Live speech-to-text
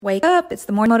Wake up. It's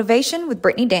the morning motivation with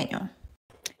Brittany Daniel.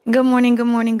 Good morning, good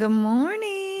morning, good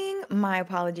morning. My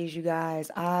apologies, you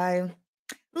guys. I'm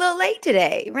a little late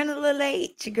today. Running a little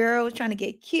late. Your girl was trying to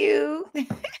get cute.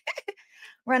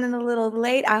 Running a little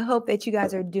late. I hope that you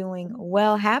guys are doing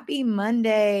well. Happy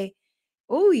Monday.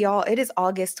 Oh, y'all, it is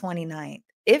August 29th.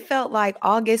 It felt like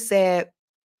August said,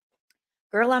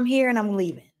 girl, I'm here and I'm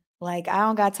leaving. Like, I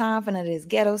don't got time for none of this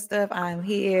ghetto stuff. I'm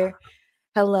here.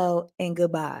 Hello and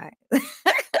goodbye.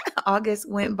 August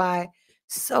went by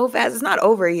so fast. It's not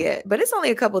over yet, but it's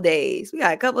only a couple days. We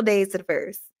got a couple days to the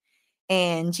first.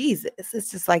 And Jesus,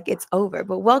 it's just like it's over.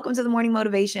 But welcome to the morning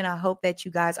motivation. I hope that you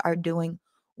guys are doing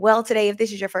well today. If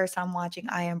this is your first time watching,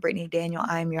 I am Brittany Daniel.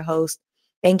 I am your host.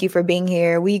 Thank you for being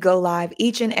here. We go live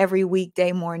each and every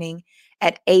weekday morning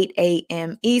at 8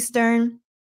 a.m. Eastern.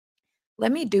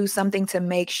 Let me do something to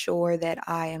make sure that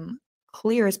I am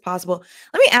clear as possible.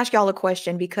 Let me ask y'all a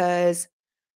question because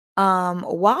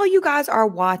while you guys are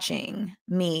watching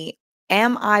me,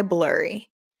 am I blurry?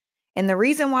 And the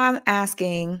reason why I'm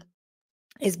asking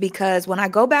is because when I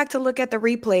go back to look at the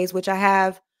replays, which I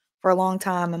have for a long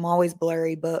time, I'm always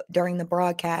blurry, but during the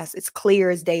broadcast, it's clear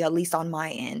as day, at least on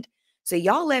my end. So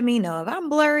y'all let me know if I'm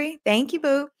blurry. Thank you,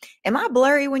 boo. Am I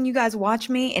blurry when you guys watch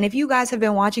me? And if you guys have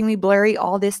been watching me blurry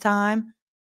all this time,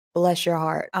 bless your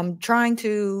heart. I'm trying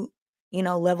to,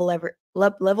 level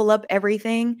up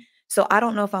everything. So I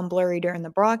don't know if I'm blurry during the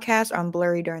broadcast or I'm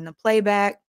blurry during the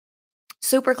playback.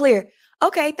 Super clear.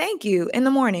 Okay, thank you in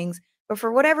the mornings. But for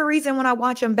whatever reason, when I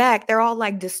watch them back, they're all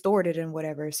like distorted and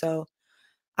whatever. So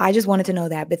I just wanted to know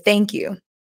that. But thank you.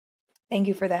 Thank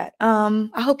you for that.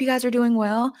 I hope you guys are doing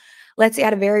well. Let's say I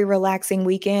had a very relaxing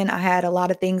weekend. I had a lot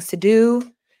of things to do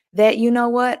that, you know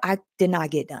what, I did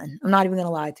not get done. I'm not even going to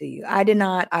lie to you. I did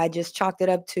not. I just chalked it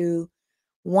up to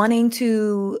wanting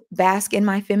to bask in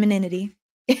my femininity,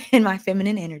 in my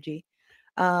feminine energy,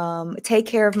 take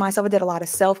care of myself. I did a lot of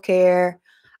self-care.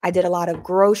 I did a lot of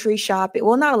grocery shopping.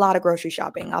 Well, not a lot of grocery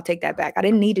shopping. I'll take that back. I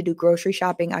didn't need to do grocery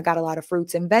shopping. I got a lot of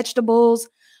fruits and vegetables.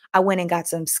 I went and got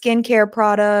some skincare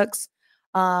products.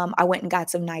 I went and got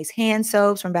some nice hand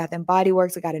soaps from Bath and Body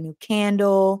Works. I got a new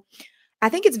candle. I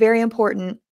think it's very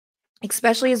important,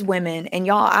 especially as women. And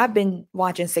y'all, I've been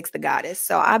watching Six the Goddess.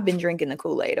 So I've been drinking the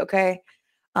Kool-Aid, okay?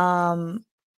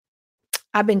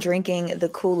 I've been drinking the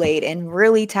Kool-Aid and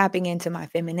really tapping into my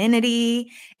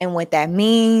femininity and what that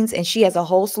means. And she has a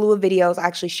whole slew of videos. I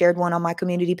actually shared one on my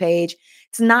community page.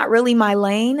 It's not really my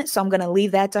lane, so I'm going to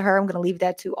leave that to her. I'm going to leave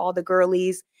that to all the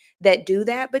girlies that do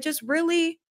that. But just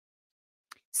really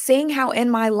seeing how in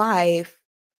my life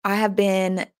I have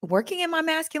been working in my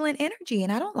masculine energy,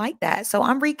 and I don't like that. So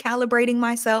I'm recalibrating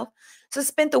myself. So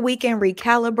spent the weekend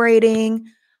recalibrating,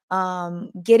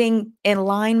 getting in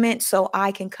alignment so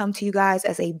I can come to you guys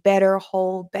as a better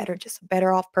whole, just a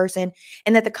better off person,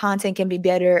 and that the content can be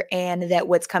better and that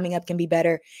what's coming up can be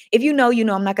better. If you know,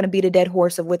 I'm not going to beat a dead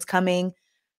horse of what's coming.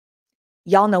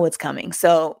 Y'all know what's coming.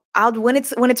 So when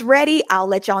it's ready, I'll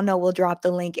let y'all know. We'll drop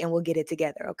the link and we'll get it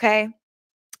together. Okay.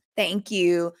 Thank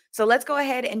you. So let's go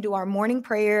ahead and do our morning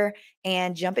prayer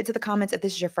and jump into the comments. If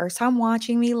this is your first time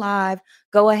watching me live,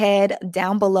 go ahead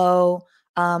down below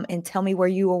and tell me where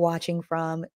you are watching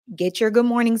from. Get your good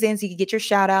mornings in so you can get your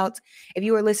shout outs. If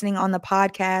you are listening on the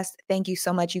podcast, thank you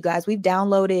so much, you guys. I've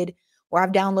downloaded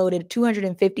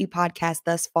 250 podcasts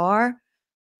thus far,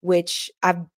 which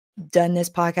I've done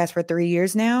this podcast for 3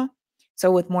 years now.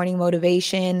 So with Morning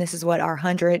Motivation, this is our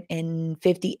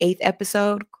 158th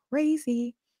episode.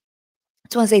 Crazy.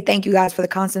 Just want to say thank you guys for the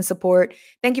constant support.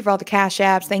 Thank you for all the cash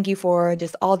apps. Thank you for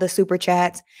just all the super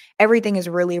chats. Everything is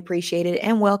really appreciated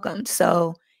and welcomed.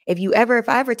 So if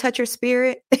I ever touch your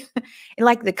spirit, and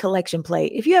like the collection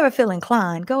plate, if you ever feel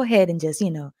inclined, go ahead and just,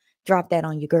 drop that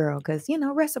on your girl. Because,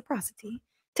 reciprocity,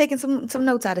 taking some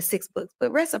notes out of 6 books,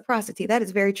 but reciprocity, that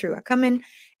is very true. I come in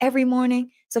every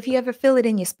morning. So if you ever feel it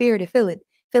in your spirit, feel it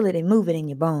and move it in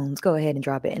your bones, go ahead and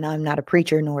drop it. And I'm not a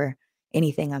preacher nor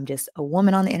anything. I'm just a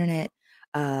woman on the internet.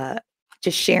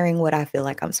 Just sharing what I feel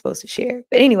like I'm supposed to share.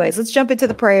 But anyways, let's jump into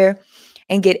the prayer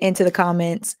and get into the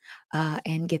comments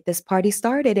and get this party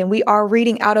started. And we are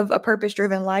reading out of A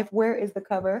Purpose-Driven Life. Where is the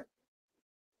cover?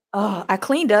 Oh, I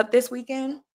cleaned up this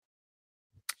weekend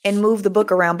and moved the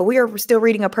book around, but we are still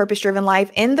reading A Purpose-Driven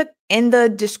Life. In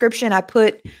the description, I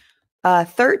put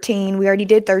 13. We already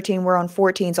did 13. We're on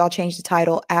 14. So I'll change the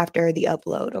title after the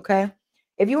upload. Okay.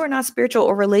 If you are not spiritual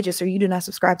or religious, or you do not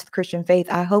subscribe to the Christian faith,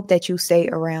 I hope that you stay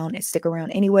around and stick around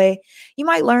anyway. You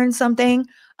might learn something.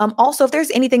 Also, if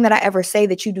there's anything that I ever say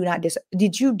that you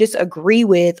did you disagree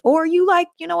with, or you like,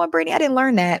 you know what, Brittany, I didn't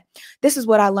learn that. This is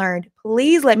what I learned.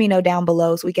 Please let me know down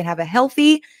below so we can have a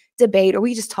healthy debate or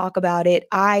we just talk about it.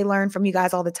 I learn from you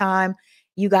guys all the time.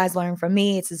 You guys learn from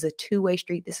me. This is a two-way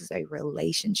street. This is a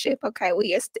relationship. Okay.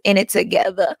 We are in it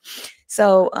together.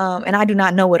 So, and I do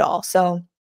not know it all. So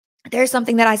there's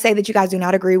something that I say that you guys do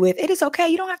not agree with. It is okay.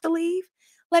 You don't have to leave.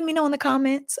 Let me know in the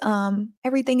comments.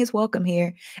 Everything is welcome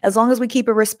here. As long as we keep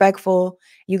it respectful.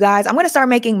 You guys, I'm going to start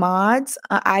making mods.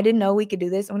 I didn't know we could do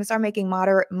this. I'm going to start making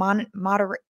monitors.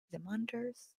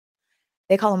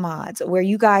 They call them mods, where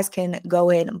you guys can go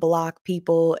in and block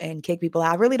people and kick people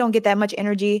out. I really don't get that much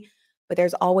energy, but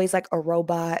there's always like a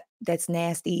robot that's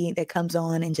nasty that comes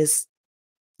on and just,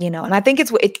 and I think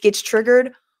it gets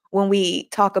triggered when we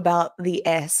talk about the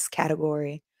S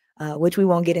category, which we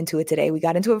won't get into it today. We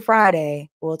got into it Friday.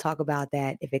 We'll talk about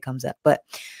that if it comes up. But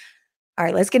all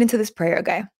right, let's get into this prayer,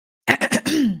 okay?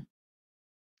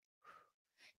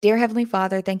 Dear Heavenly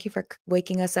Father, thank you for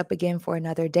waking us up again for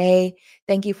another day.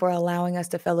 Thank you for allowing us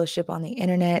to fellowship on the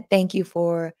internet. Thank you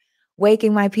for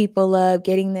waking my people up,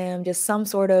 getting them just some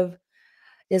sort of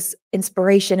this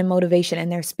inspiration and motivation in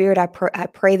their spirit. I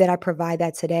pray that I provide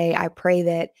that today. I pray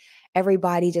that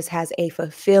everybody just has a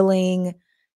fulfilling,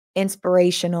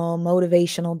 inspirational,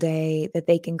 motivational day, that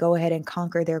they can go ahead and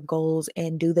conquer their goals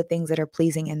and do the things that are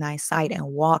pleasing in thy sight and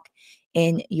walk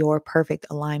in your perfect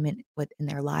alignment within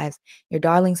their lives. Your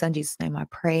darling son, Jesus' name, I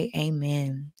pray.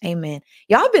 Amen. Amen.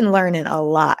 Y'all been learning a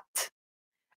lot.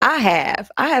 I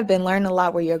have been learning a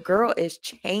lot where your girl is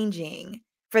changing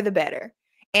for the better.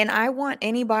 And I want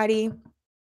anybody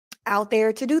out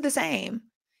there to do the same.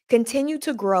 Continue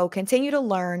to grow, continue to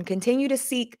learn, continue to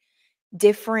seek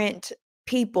different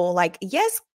people. Like,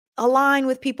 yes, align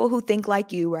with people who think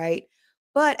like you, right?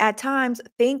 But at times,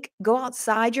 go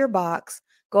outside your box,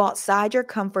 go outside your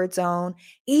comfort zone,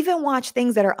 even watch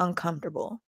things that are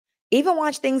uncomfortable, even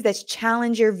watch things that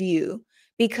challenge your view,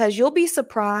 because you'll be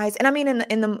surprised. And I mean,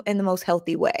 in the most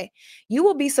healthy way, you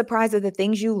will be surprised at the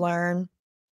things you learn,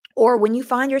 or when you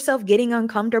find yourself getting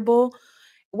uncomfortable.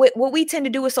 What we tend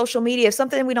to do with social media, if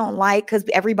something we don't like, because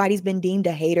everybody's been deemed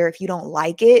a hater, if you don't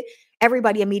like it,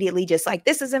 everybody immediately just like,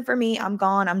 this isn't for me, I'm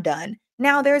gone, I'm done.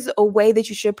 Now, there's a way that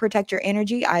you should protect your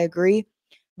energy, I agree.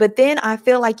 But then I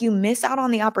feel like you miss out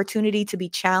on the opportunity to be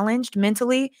challenged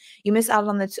mentally. You miss out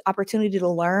on the opportunity to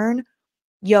learn.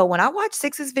 Yo, when I watch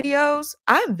Six's videos,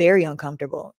 I'm very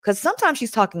uncomfortable because sometimes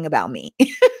she's talking about me.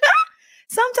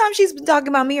 Sometimes she's been talking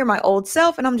about me or my old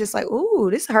self, and I'm just like, ooh,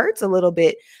 this hurts a little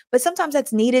bit. But sometimes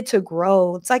that's needed to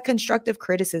grow. It's like constructive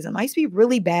criticism. I used to be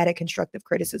really bad at constructive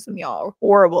criticism, y'all.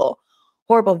 Horrible,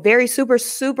 horrible, very super,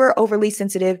 super overly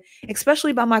sensitive,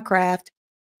 especially about my craft.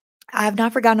 I have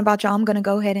not forgotten about y'all. I'm going to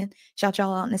go ahead and shout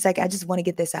y'all out in a second. I just want to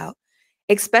get this out,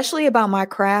 especially about my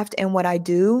craft and what I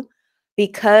do.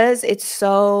 Because it's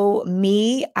so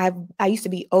me, I used to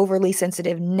be overly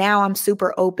sensitive. Now I'm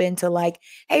super open to like,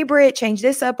 hey, Britt, change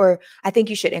this up, or I think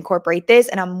you should incorporate this.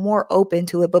 And I'm more open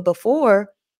to it. But before,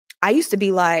 I used to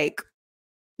be like,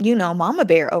 mama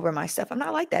bear over my stuff. I'm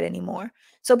not like that anymore.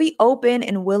 So be open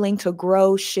and willing to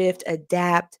grow, shift,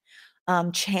 adapt,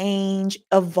 change,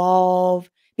 evolve,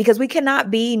 because we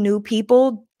cannot be new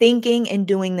people thinking and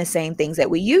doing the same things that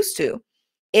we used to.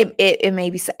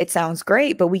 It sounds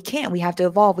great, but we can't. We have to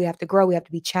evolve. We have to grow. We have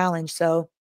to be challenged. So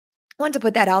I want to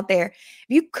put that out there. If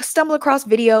you stumble across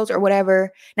videos or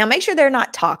whatever, now make sure they're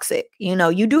not toxic.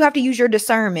 You do have to use your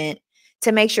discernment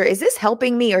to make sure, is this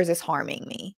helping me or is this harming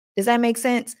me? Does that make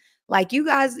sense? Like, you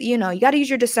guys, you got to use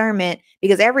your discernment,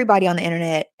 because everybody on the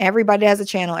internet, everybody that has a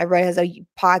channel, everybody has a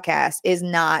podcast, is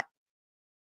not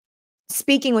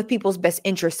speaking with people's best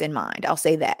interests in mind. I'll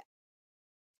say that.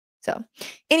 So,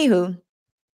 anywho,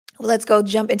 let's go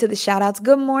jump into the shout outs.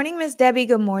 Good morning, Miss Debbie.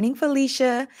 Good morning,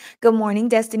 Felicia. Good morning,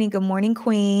 Destiny. Good morning,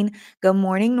 Queen. Good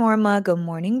morning, Norma. Good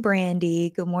morning, Brandy.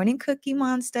 Good morning, Cookie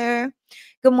Monster.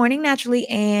 Good morning, Naturally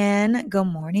Ann. Good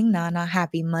morning, Nana.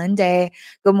 Happy Monday.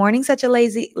 Good morning, such a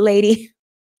lazy lady.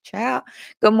 Ciao.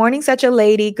 Good morning, such a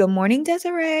lady. Good morning,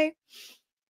 Desiree.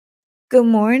 Good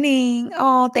morning.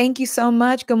 Oh, thank you so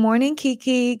much. Good morning,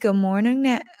 Kiki. Good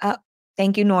morning.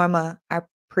 Thank you, Norma. I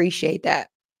appreciate that.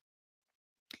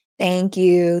 Thank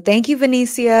you. Thank you,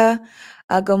 Venicia.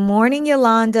 Good morning,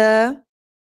 Yolanda.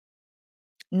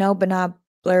 No, but not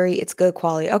blurry. It's good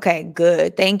quality. Okay,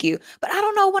 good. Thank you. But I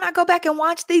don't know, when I go back and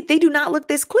watch, they do not look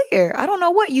this clear. I don't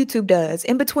know what YouTube does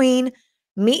in between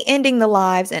me ending the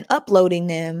lives and uploading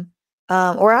them.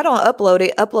 Or I don't upload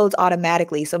it, uploads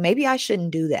automatically. So maybe I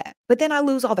shouldn't do that. But then I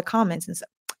lose all the comments and stuff.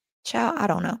 Child, I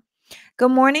don't know.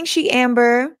 Good morning,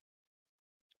 Amber.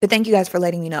 But thank you guys for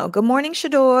letting me know. Good morning,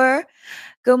 Shador.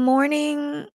 Good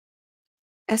morning,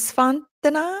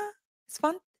 Esfantana.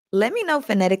 Let me know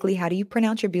phonetically, how do you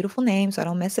pronounce your beautiful name so I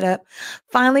don't mess it up.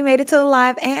 Finally made it to the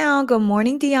live. Al, good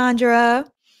morning, Deandra.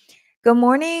 Good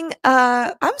morning.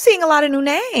 I'm seeing a lot of new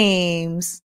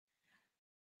names.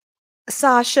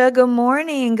 Sasha, good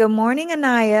morning. Good morning,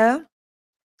 Anaya.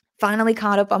 Finally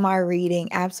caught up on my reading.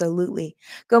 Absolutely.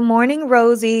 Good morning,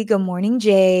 Rosie. Good morning,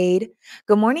 Jade.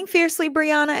 Good morning, Fiercely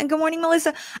Brianna. And good morning,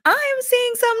 Melissa. I am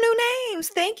seeing some new names.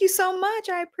 Thank you so much.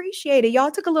 I appreciate it.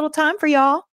 Y'all took a little time for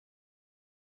y'all.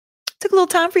 Took a little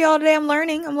time for y'all today. I'm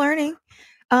learning.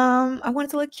 I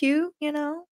wanted to look cute, you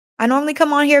know. I normally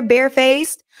come on here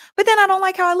barefaced, but then I don't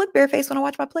like how I look barefaced when I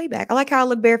watch my playback. I like how I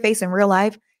look barefaced in real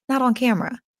life, not on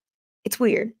camera. It's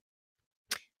weird.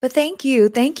 But thank you.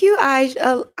 Thank you,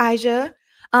 Aja.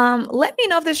 Let me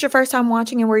know if this is your first time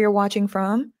watching and where you're watching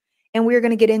from. And we're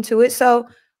going to get into it. So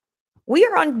we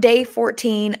are on day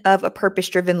 14 of A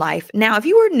Purpose-Driven Life. Now, if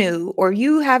you are new or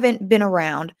you haven't been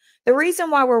around, the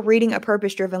reason why we're reading A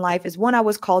Purpose-Driven Life is one, I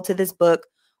was called to this book.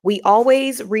 We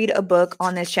always read a book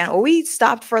on this channel. We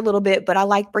stopped for a little bit, but I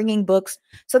like bringing books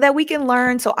so that we can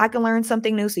learn, so I can learn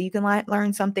something new, so you can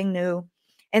learn something new,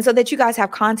 and so that you guys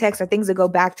have context or things to go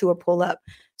back to or pull up.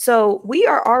 So we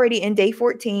are already in day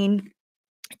 14.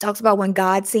 It talks about when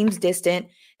God seems distant.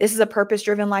 This is A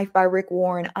Purpose-Driven Life by Rick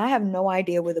Warren. I have no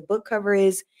idea where the book cover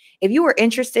is. If you are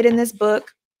interested in this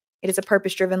book, it is A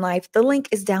Purpose-Driven Life. The link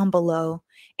is down below.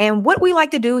 And what we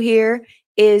like to do here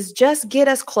is just get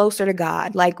us closer to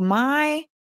God. Like, my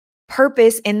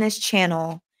purpose in this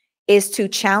channel is to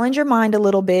challenge your mind a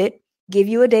little bit, give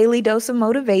you a daily dose of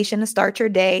motivation to start your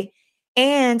day,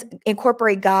 and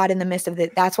incorporate God in the midst of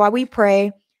it. That's why we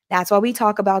pray. That's why we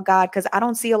talk about God, because I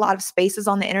don't see a lot of spaces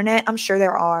on the internet. I'm sure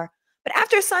there are. But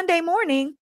after Sunday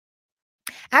morning,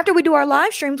 after we do our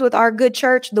live streams with our good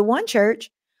church, the One Church,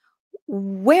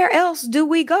 where else do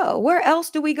we go? Where else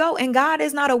do we go? And God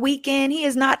is not a weekend. He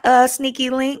is not a sneaky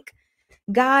link.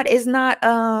 God is not,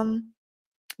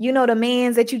 the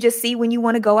mans that you just see when you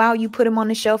want to go out. You put him on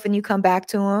the shelf and you come back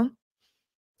to him.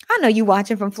 I know you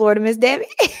watching from Florida, Miss Debbie.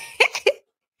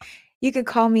 You could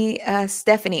call me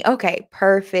Stephanie. Okay,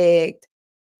 perfect.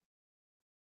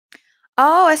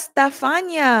 Oh,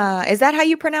 Estefania. Is that how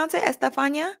you pronounce it?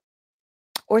 Estefania?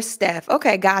 Or Steph?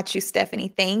 Okay, got you,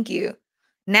 Stephanie. Thank you.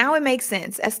 Now it makes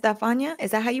sense. Estefania,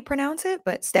 is that how you pronounce it?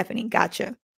 But Stephanie,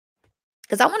 gotcha.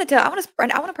 Because I want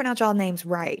to pronounce y'all names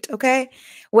right, okay?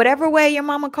 Whatever way your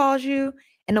mama calls you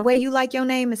and the way you like your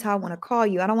name is how I want to call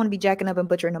you. I don't want to be jacking up and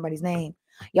butchering nobody's name.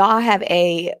 Y'all have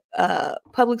a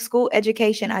public school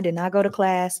education. I did not go to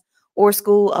class or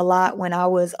school a lot when I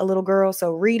was a little girl,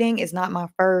 so reading is not my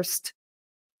first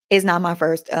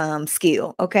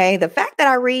skill, okay? The fact that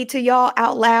I read to y'all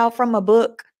out loud from a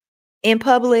book in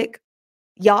public,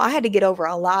 y'all, I had to get over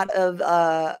a lot of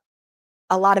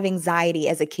anxiety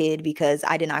as a kid because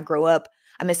I did not grow up.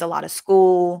 I missed a lot of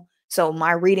school. So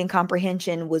my reading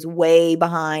comprehension was way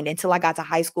behind until I got to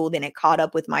high school. Then it caught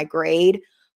up with my grade.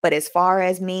 But as far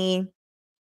as me,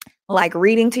 like,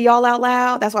 reading to y'all out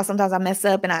loud, that's why sometimes I mess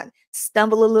up and I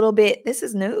stumble a little bit. This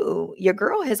is new. Your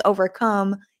girl has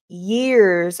overcome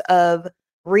years of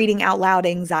reading out loud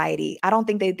anxiety. I don't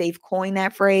think that they've coined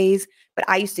that phrase, but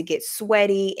I used to get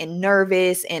sweaty and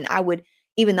nervous, and I would,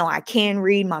 even though I can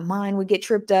read, my mind would get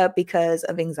tripped up because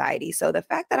of anxiety. So the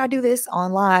fact that I do this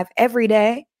on live every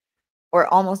day, or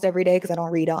almost every day, because I don't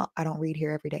read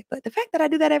here every day, but the fact that I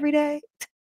do that every day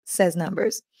says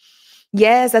numbers.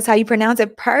 Yes, that's how you pronounce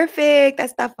it. Perfect.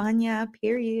 That's Stefania,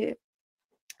 period.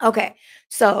 Okay,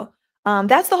 so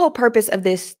that's the whole purpose of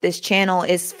this channel,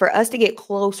 is for us to get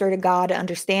closer to God, to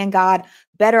understand God,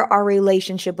 better our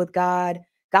relationship with God.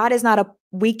 God is not a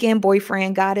weekend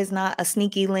boyfriend. God is not a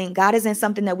sneaky link. God isn't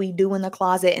something that we do in the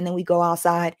closet and then we go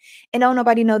outside and don't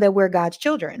nobody know that we're God's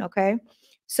children, okay?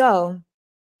 So,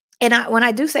 and when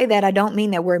I do say that, I don't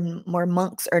mean that we're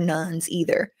monks or nuns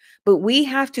either, but we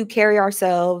have to carry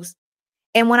ourselves.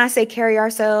 And when I say carry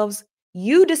ourselves,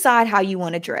 you decide how you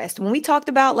want to dress. When we talked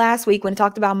about last week, when we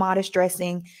talked about modest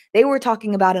dressing, they were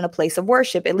talking about in a place of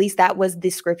worship. At least that was the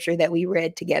scripture that we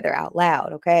read together out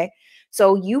loud. Okay.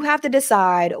 So you have to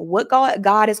decide what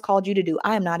God has called you to do.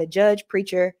 I am not a judge,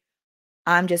 preacher.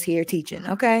 I'm just here teaching.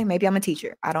 Okay. Maybe I'm a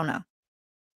teacher. I don't know.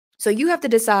 So you have to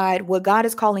decide what God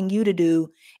is calling you to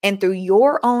do. And through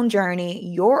your own journey,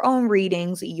 your own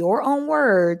readings, your own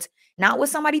words, not what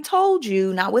somebody told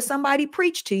you, not what somebody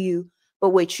preached to you, but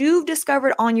what you've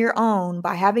discovered on your own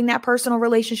by having that personal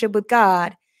relationship with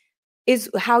God, is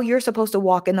how you're supposed to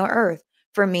walk in the earth.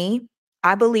 For me,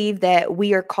 I believe that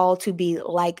we are called to be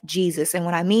like Jesus. And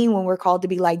what I mean when we're called to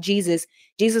be like Jesus,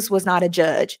 Jesus was not a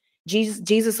judge.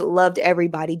 Jesus loved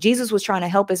everybody. Jesus was trying to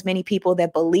help as many people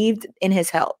that believed in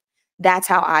his help. That's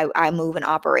how I move and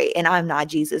operate. And I'm not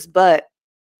Jesus, but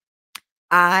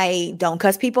I don't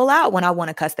cuss people out when I want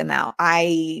to cuss them out.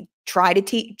 I try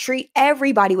to treat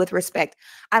everybody with respect.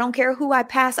 I don't care who I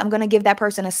pass. I'm going to give that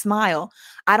person a smile.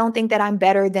 I don't think that I'm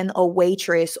better than a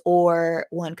waitress or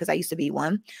one, because I used to be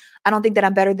one. I don't think that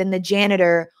I'm better than the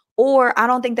janitor, or I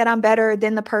don't think that I'm better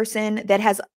than the person that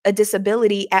has a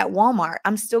disability at Walmart.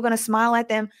 I'm still going to smile at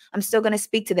them. I'm still going to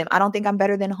speak to them. I don't think I'm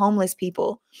better than homeless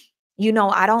people.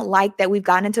 I don't like that we've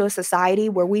gotten into a society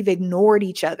where we've ignored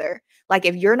each other. Like,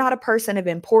 if you're not a person of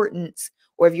importance,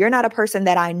 or if you're not a person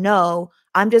that I know,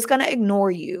 I'm just going to ignore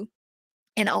you.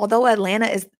 And although Atlanta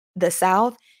is the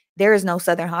South, there is no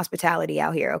Southern hospitality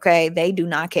out here. Okay. They do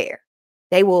not care.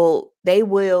 They will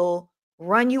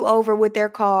run you over with their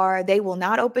car. They will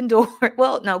not open doors.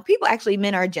 Well, no,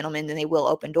 men are gentlemen and they will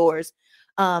open doors.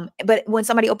 But when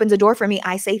somebody opens a door for me,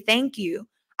 I say thank you.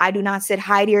 I do not sit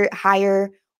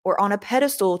higher or on a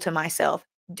pedestal to myself.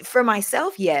 For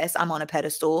myself, yes, I'm on a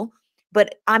pedestal,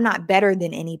 but I'm not better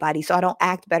than anybody. So I don't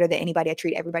act better than anybody. I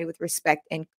treat everybody with respect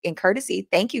and courtesy.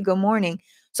 Thank you. Good morning.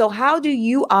 So how do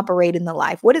you operate in the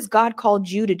life? What has God called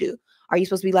you to do? Are you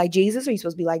supposed to be like Jesus? Are you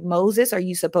supposed to be like Moses? Are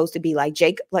you supposed to be like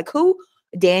Jacob? Like who?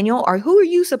 Daniel? Or who are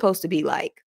you supposed to be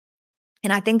like?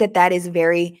 And I think that that is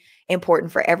very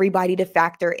important for everybody to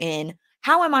factor in.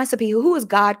 How am I supposed to be? Who has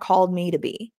God called me to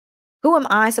be? Who am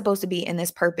I supposed to be in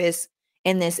this purpose,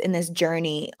 in this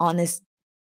journey, on this,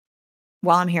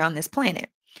 while I'm here on this planet?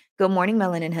 Good morning,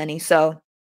 Melanin Honey. So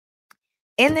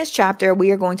in this chapter,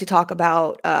 we are going to talk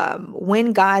about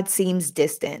when God seems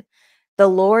distant. The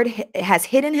Lord has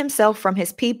hidden himself from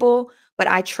his people, but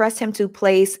I trust him to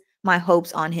place my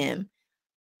hopes on him.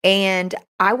 And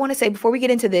I want to say, before we get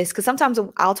into this, because sometimes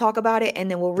I'll talk about it and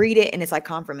then we'll read it and it's like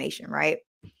confirmation, right?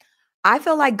 I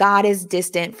feel like God is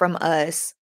distant from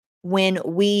us when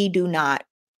we do not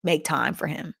make time for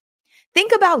him.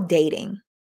 Think about dating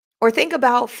or think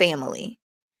about family.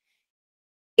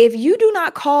 If you do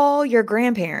not call your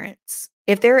grandparents,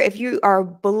 if you are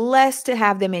blessed to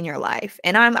have them in your life,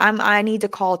 and I need to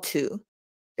call two.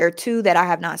 There are two that I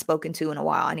have not spoken to in a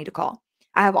while. I need to call.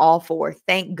 I have all four.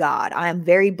 Thank God. I am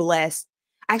very blessed.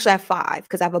 Actually, I have five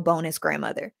because I have a bonus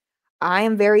grandmother. I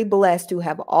am very blessed to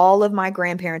have all of my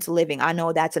grandparents living. I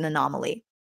know that's an anomaly.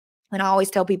 And I always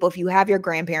tell people, if you have your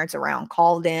grandparents around,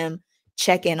 call them,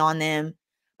 check in on them.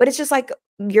 But it's just like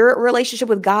your relationship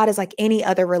with God is like any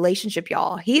other relationship,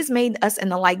 y'all. He's made us in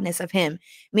the likeness of him,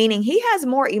 meaning he has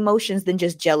more emotions than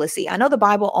just jealousy. I know the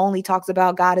Bible only talks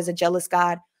about God as a jealous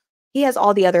God. He has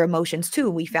all the other emotions too.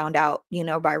 We found out,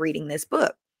 by reading this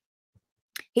book.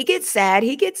 He gets sad.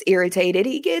 He gets irritated.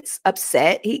 He gets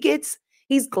upset.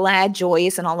 He's glad,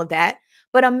 joyous, and all of that.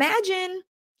 But imagine,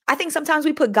 I think sometimes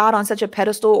we put God on such a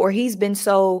pedestal, or he's been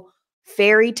so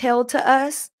fairy told to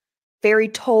us,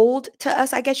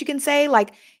 I guess you can say.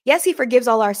 Like, yes, he forgives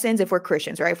all our sins if we're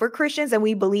Christians, right? If we're Christians and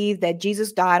we believe that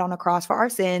Jesus died on the cross for our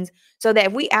sins, so that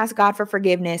if we ask God for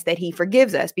forgiveness, that he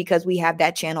forgives us because we have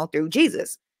that channel through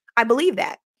Jesus. I believe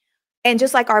that. And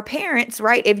just like our parents,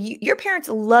 right? If your parents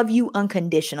love you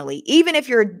unconditionally, even if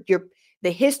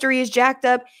the history is jacked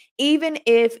up, even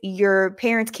if your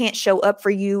parents can't show up for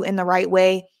you in the right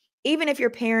way, even if your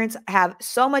parents have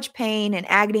so much pain and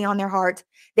agony on their hearts,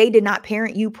 they did not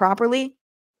parent you properly,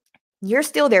 you're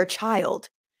still their child.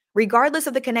 Regardless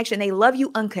of the connection, they love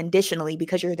you unconditionally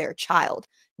because you're their child.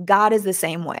 God is the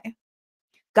same way.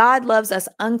 God loves us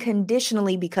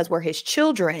unconditionally because we're his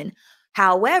children.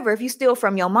 However, if you steal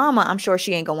from your mama, I'm sure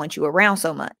she ain't gonna want you around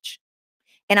so much.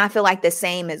 And I feel like the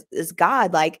same is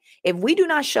God. Like, if we do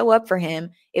not show up for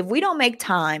him, if we don't make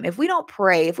time, if we don't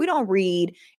pray, if we don't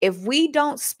read, if we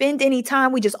don't spend any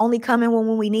time, we just only come in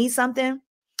when we need something.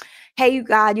 Hey, you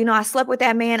God, I slept with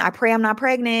that man. I pray I'm not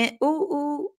pregnant. Ooh,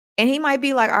 ooh. And he might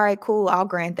be like, all right, cool, I'll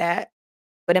grant that.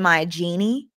 But am I a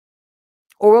genie?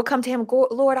 Or we'll come to him,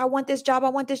 Lord, I want this job. I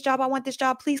want this job. I want this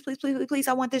job. Please, please, please, please,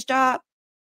 I want this job.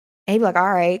 And he'd be like,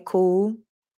 all right, cool.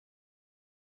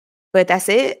 But that's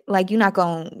it. Like, we're not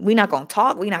going to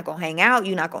talk. We're not going to hang out.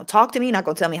 You're not going to talk to me. You're not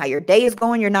going to tell me how your day is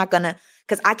going. You're not going to,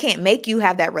 because I can't make you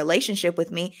have that relationship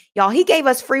with me. Y'all, he gave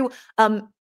us free,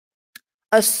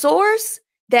 a source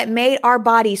that made our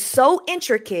body so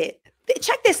intricate.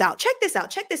 Check this out. Check this out.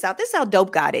 Check this out. This is how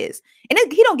dope God is. And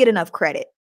he don't get enough credit.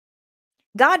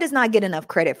 God does not get enough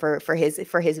credit for his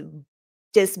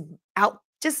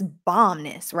just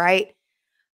bombness, right?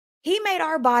 He made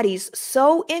our bodies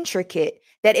so intricate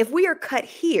that if we are cut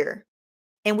here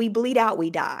and we bleed out, we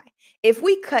die. If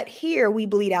we cut here, we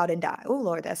bleed out and die. Oh,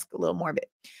 Lord, that's a little morbid.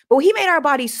 But he made our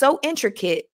bodies so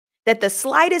intricate that the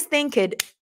slightest thing could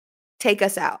take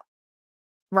us out,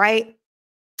 right?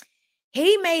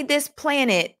 He made this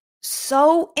planet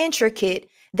so intricate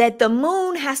that the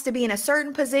moon has to be in a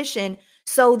certain position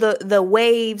so the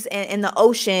waves and the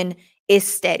ocean is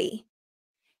steady.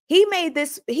 He made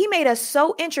us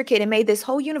so intricate and made this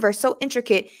whole universe so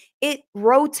intricate, it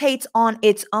rotates on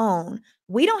its own.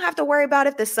 We don't have to worry about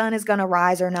if the sun is going to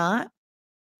rise or not.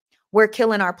 We're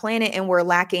killing our planet and we're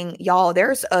lacking, y'all.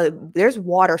 There's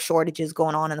water shortages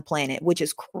going on the planet, which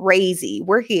is crazy.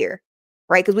 We're here,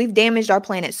 right? Because we've damaged our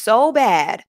planet so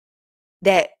bad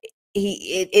that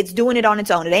it's doing it on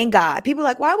its own. It ain't God. People are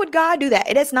like, why would God do that?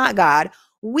 It is not God.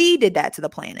 We did that to the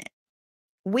planet.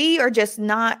 We are just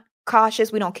not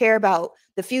cautious. We don't care about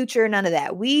the future, none of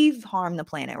that. We've harmed the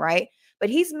planet, right? But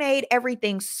he's made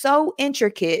everything so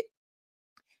intricate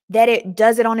that it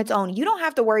does it on its own. You don't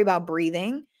have to worry about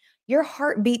breathing. Your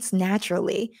heart beats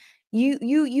naturally.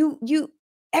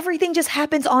 Everything just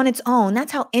happens on its own.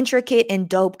 That's how intricate and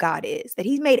dope God is, that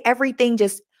he's made everything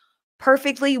just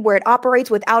perfectly where it operates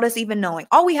without us even knowing.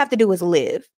 All we have to do is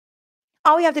live.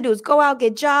 All we have to do is go out,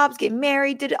 get jobs, get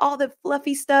married, did all the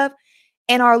fluffy stuff,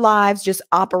 and our lives just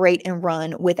operate and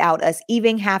run without us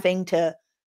even having to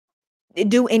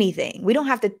do anything. We don't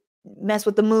have to mess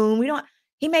with the moon.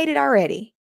 He made it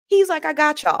already. He's like, I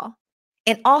got y'all.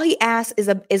 And all he asks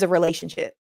is a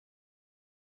relationship.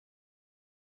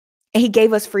 And he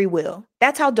gave us free will.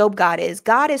 That's how dope God is.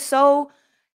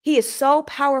 He is so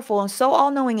powerful and so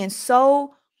all-knowing and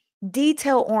so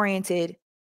detail-oriented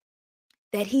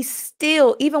that he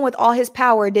still, even with all his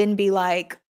power, didn't be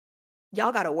like,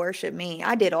 y'all got to worship me.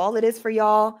 I did all of this for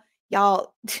y'all.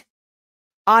 Y'all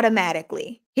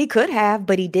automatically. He could have,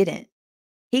 but he didn't.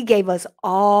 He gave us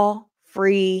all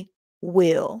free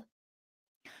will.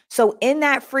 So in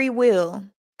that free will,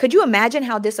 could you imagine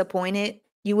how disappointed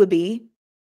you would be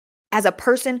as a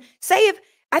person?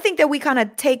 I think that we kind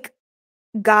of take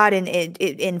God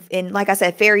and like I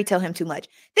said, fairy tale him too much.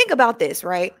 Think about this,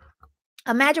 right?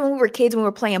 Imagine when we were kids, when we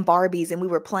were playing Barbies and we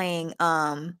were playing,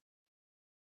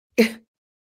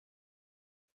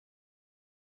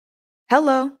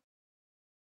 hello,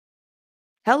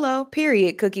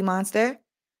 period, Cookie Monster,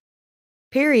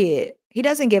 period. He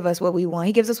doesn't give us what we want.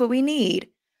 He gives us what we need.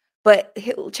 But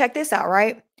check this out,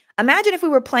 right? Imagine if we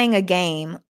were playing a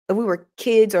game, if we were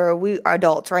kids or we are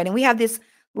adults, right? And we have this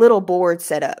little board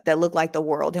set up that looked like the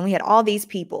world, and we had all these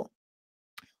people.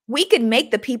 We could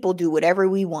make the people do whatever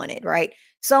we wanted, right?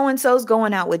 So-and-so's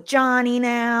going out with Johnny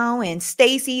now, and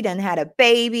Stacy done had a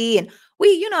baby. And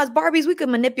we, as Barbies, we could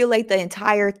manipulate the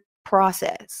entire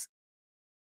process,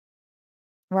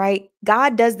 right?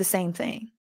 God does the same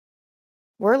thing.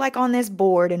 We're like on this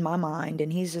board in my mind,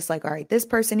 and he's just like, all right, this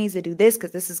person needs to do this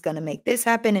because this is going to make this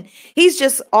happen. And he's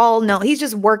just he's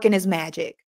just working his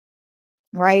magic,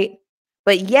 right?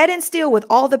 But yet and still, with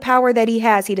all the power that he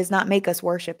has, he does not make us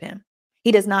worship him.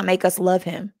 He does not make us love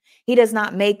him. He does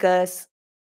not make us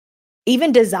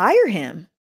even desire him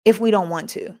if we don't want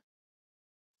to.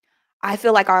 I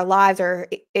feel like our lives are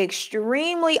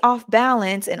extremely off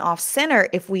balance and off center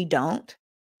if we don't,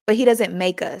 but he doesn't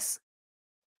make us.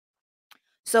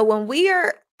 So when we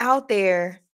are out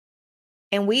there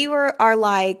and are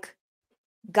like,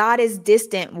 God is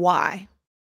distant, why?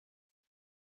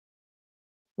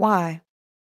 Why?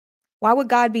 Why would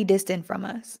God be distant from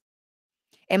us?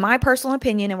 In my personal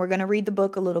opinion, and we're going to read the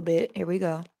book a little bit, here we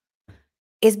go,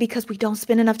 is because we don't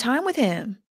spend enough time with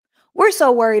him. We're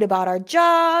so worried about our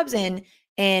jobs and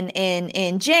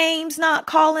James not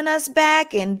calling us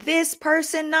back and this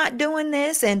person not doing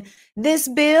this and this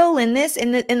bill and this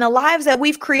in the lives that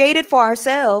we've created for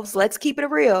ourselves. Let's keep it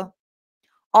real.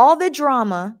 All the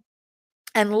drama,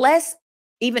 unless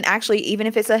even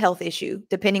if it's a health issue,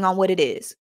 depending on what it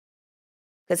is,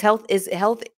 because health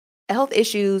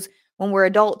issues when we're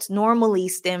adults normally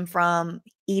stem from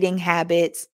eating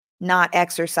habits, not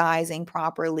exercising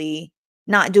properly,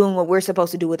 not doing what we're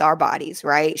supposed to do with our bodies,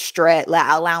 right? Stress,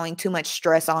 allowing too much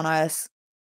stress on us.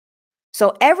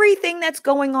 So everything that's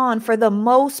going on, for the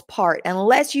most part,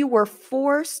 unless you were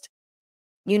forced,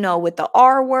 with the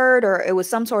R word, or it was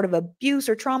some sort of abuse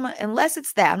or trauma, unless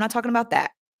it's that, I'm not talking about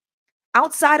that.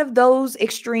 Outside of those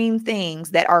extreme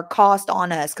things that are caused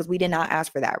on us because we did not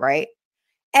ask for that, right?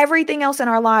 Everything else in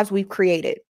our lives we've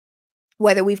created.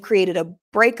 Whether we've created a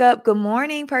breakup, good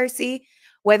morning, Percy.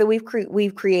 Whether we've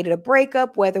created a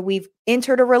breakup, whether we've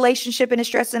entered a relationship and it's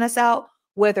stressing us out,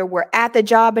 whether we're at the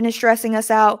job and it's stressing us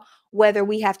out, whether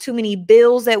we have too many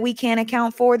bills that we can't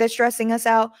account for that's stressing us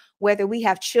out, whether we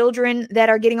have children that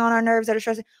are getting on our nerves that are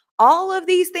stressing, all of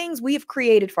these things we've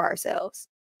created for ourselves,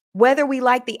 whether we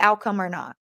like the outcome or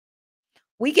not.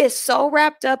 We get so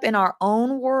wrapped up in our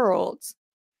own worlds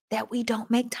that we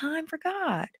don't make time for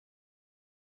God.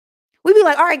 We be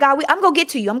like, all right, God, I'm gonna get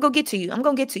to you. I'm gonna get to you. I'm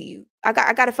gonna get to you. I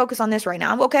got to focus on this right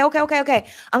now. I'm okay.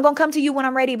 I'm gonna come to you when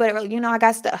I'm ready, but I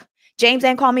got stuff. James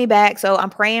ain't called me back, so I'm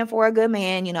praying for a good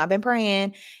man. I've been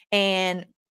praying, and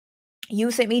you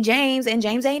sent me James, and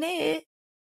James ain't it.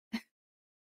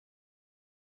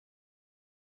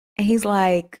 And he's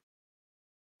like,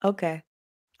 okay,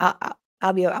 I'm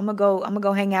gonna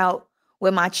go hang out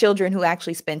with my children who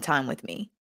actually spend time with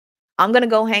me. I'm gonna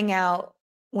go hang out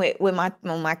with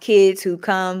my kids who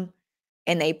come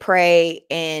and they pray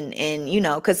and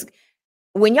because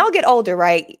when y'all get older,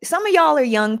 right? Some of y'all are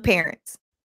young parents.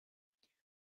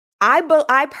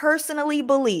 I personally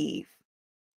believe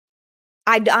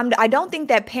I don't think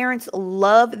that parents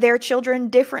love their children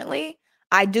differently.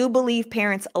 I do believe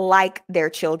parents like their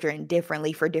children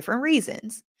differently for different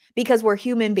reasons because we're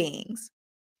human beings.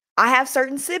 I have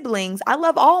certain siblings. I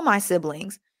love all my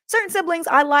siblings. Certain siblings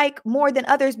I like more than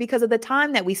others because of the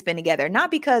time that we spend together,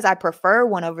 not because I prefer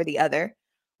one over the other.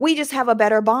 We just have a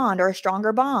better bond or a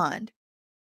stronger bond,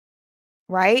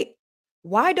 right?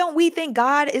 Why don't we think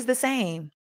God is the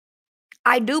same?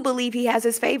 I do believe he has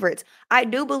his favorites. I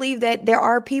do believe that there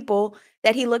are people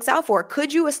that he looks out for.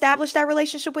 Could you establish that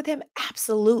relationship with him?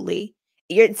 Absolutely.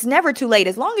 It's never too late.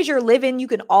 As long as you're living, you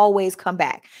can always come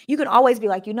back. You can always be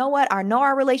like, you know what? I know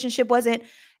our relationship wasn't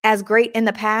as great in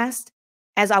the past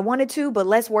as I wanted to, but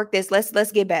let's work this.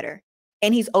 Let's get better.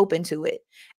 And he's open to it.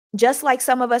 Just like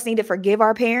some of us need to forgive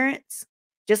our parents,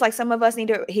 just like some of us need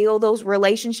to heal those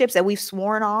relationships that we've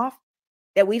sworn off,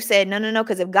 that we've said, no,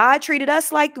 because if God treated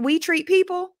us like we treat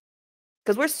people,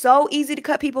 because we're so easy to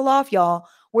cut people off, y'all.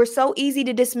 We're so easy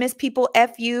to dismiss people.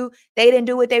 F you. They didn't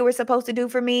do what they were supposed to do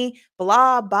for me.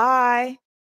 Blah, bye.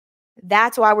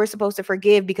 That's why we're supposed to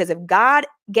forgive, because if God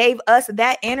gave us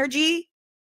that energy,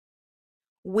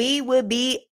 we would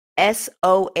be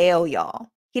SOL, y'all.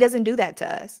 He doesn't do that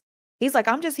to us. He's like,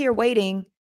 I'm just here waiting.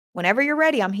 Whenever you're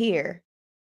ready, I'm here.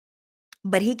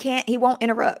 But he won't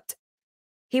interrupt.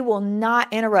 He will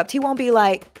not interrupt. He won't be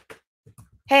like,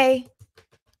 hey,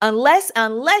 unless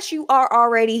you are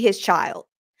already his child.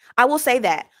 I will say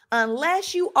that.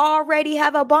 Unless you already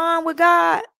have a bond with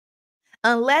God,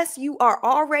 unless you are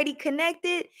already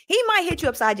connected, he might hit you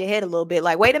upside your head a little bit.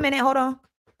 Like, wait a minute, hold on.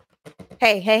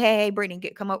 Hey, Brittany,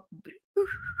 come up.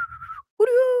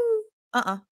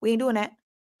 We ain't doing that.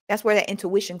 That's where that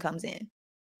intuition comes in.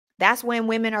 That's when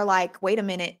women are like, wait a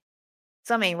minute,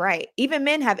 something ain't right. Even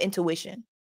men have intuition.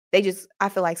 I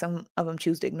feel like some of them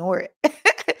choose to ignore it.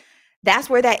 That's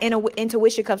where that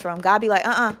intuition comes from. God be like,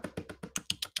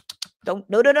 don't,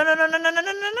 no.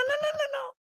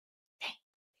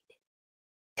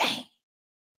 Dang.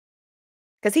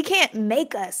 Because he can't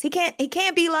make us. He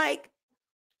can't be like,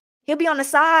 he'll be on the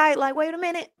side, like, wait a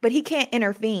minute, but he can't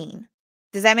intervene.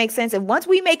 Does that make sense? And once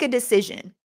we make a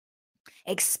decision,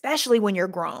 especially when you're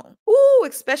grown,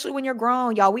 especially when you're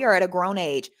grown, y'all, we are at a grown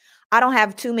age. I don't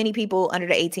have too many people under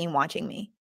the 18 watching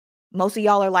me. Most of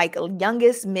y'all are like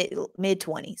youngest mid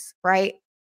 20s, right?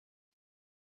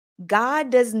 God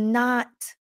does not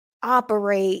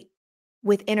operate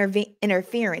with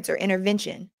interference or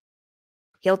intervention.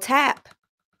 He'll tap.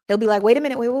 He'll be like, wait a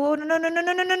minute, wait, no.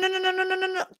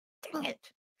 Dang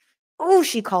it. Oh,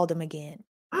 she called him again.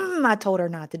 I told her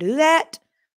not to do that.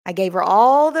 I gave her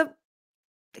all the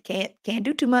can't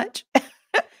do too much.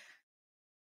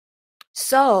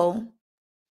 So,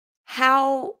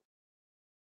 how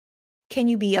can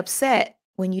you be upset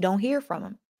when you don't hear from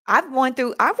him? I went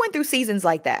through seasons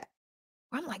like that.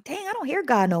 I'm like, dang, I don't hear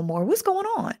God no more. What's going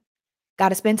on? Got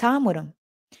to spend time with him.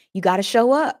 You got to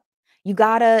show up. You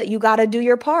gotta do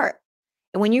your part.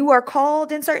 And when you are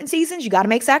called in certain seasons, you got to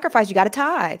make sacrifice. You got to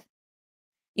tithe.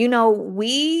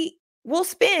 We will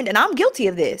spend, and I'm guilty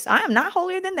of this. I am not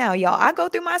holier than thou, y'all. I go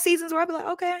through my seasons where I be like,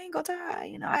 okay, I ain't gonna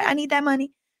tithe. I need that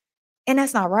money. And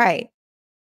that's not right.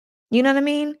 You know what I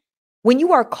mean? When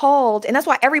you are called, and that's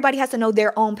why everybody has to know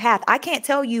their own path. I can't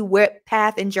tell you what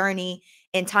path and journey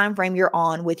and time frame you're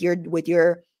on with your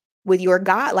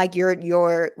God, like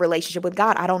your relationship with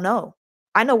God. I don't know.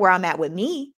 I know where I'm at with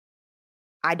me.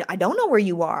 I don't know where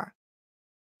you are.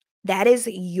 That is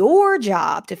your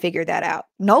job to figure that out.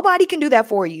 Nobody can do that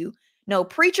for you. No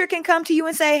preacher can come to you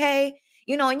and say, hey,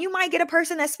 and you might get a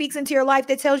person that speaks into your life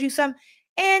that tells you something.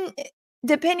 And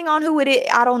depending on who it is,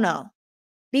 I don't know.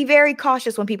 Be very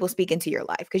cautious when people speak into your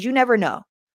life, because you never know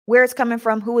where it's coming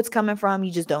from, who it's coming from.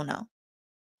 You just don't know.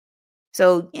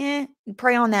 So,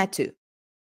 pray on that too.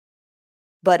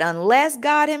 But unless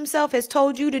God himself has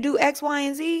told you to do X, Y,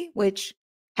 and Z, which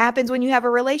happens when you have a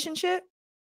relationship,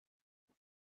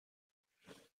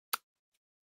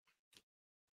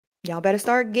 y'all better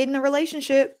start getting a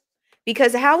relationship,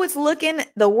 Because how it's looking,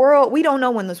 the world, we don't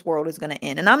know when this world is going to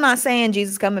end. And I'm not saying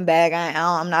Jesus coming back.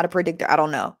 I'm not a predictor. I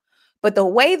don't know. But the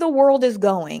way the world is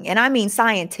going, and I mean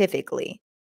scientifically,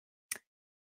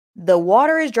 the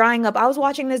water is drying up. I was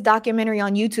watching this documentary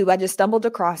on YouTube. I just stumbled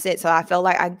across it. So I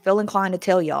feel inclined to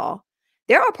tell y'all.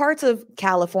 There are parts of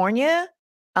California,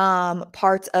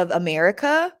 parts of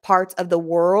America, parts of the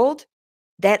world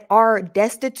that are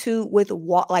destitute with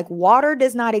water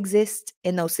does not exist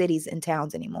in those cities and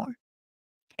towns anymore.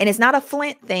 And it's not a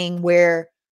Flint thing where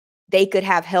they could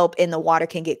have help and the water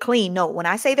can get clean. No, when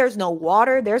I say there's no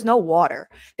water, there's no water.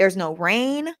 There's no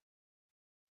rain.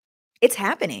 It's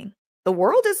happening. The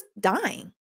world is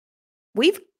dying.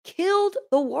 We've killed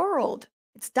the world.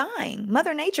 It's dying.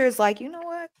 Mother Nature is like, you know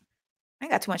what? I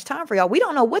ain't got too much time for y'all. We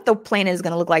don't know what the planet is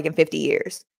going to look like in 50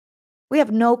 years. We have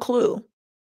no clue.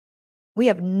 We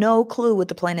have no clue what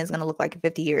the planet is going to look like in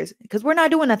 50 years because we're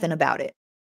not doing nothing about it.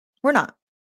 We're not.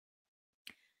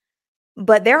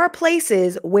 But there are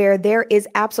places where there is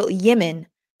absolutely Yemen.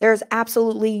 There's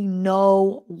absolutely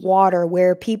no water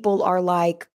where people are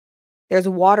like, there's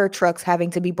water trucks having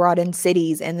to be brought in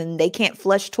cities and then they can't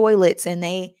flush toilets and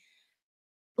they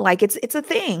like it's a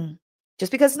thing.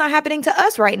 Just because it's not happening to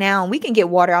us right now, and we can get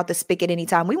water out the spigot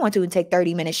anytime we want to and take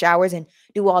 30-minute showers and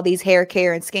do all these hair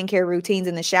care and skincare routines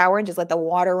in the shower and just let the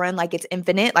water run like it's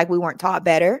infinite, like we weren't taught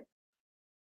better.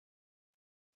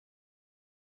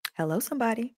 Hello,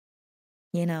 somebody.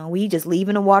 You know, we just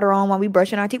leaving the water on while we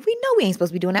brushing our teeth. We know we ain't supposed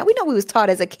to be doing that. We know we was taught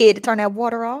as a kid to turn that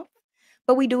water off,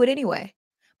 but we do it anyway.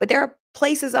 But there are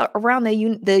places around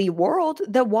the world,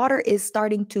 the water is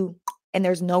starting to, and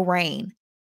there's no rain.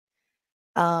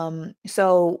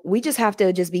 So we just have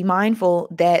to just be mindful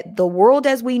that the world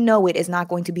as we know it is not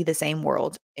going to be the same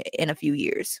world in a few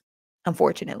years,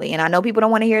 unfortunately. And I know people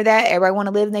don't want to hear that. Everybody want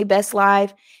to live their best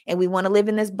life, and we want to live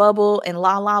in this bubble and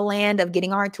la la land of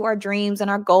getting to our dreams and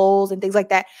our goals and things like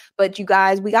that. But you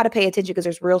guys, we got to pay attention because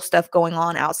there's real stuff going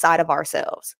on outside of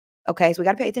ourselves. Okay, so we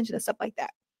got to pay attention to stuff like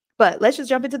that. But let's just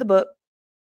jump into the book.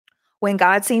 When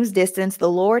God seems distant,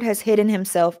 the Lord has hidden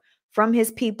himself from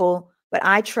his people, but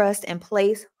I trust and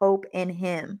place hope in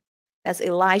him. That's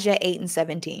Elijah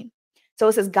 8:17. So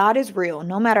it says, God is real,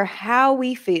 no matter how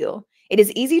we feel. It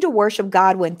is easy to worship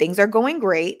God when things are going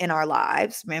great in our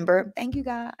lives. Remember, thank you,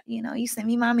 God. You know, you sent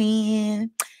me my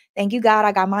man. Thank you, God.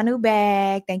 I got my new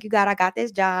bag. Thank you, God. I got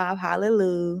this job.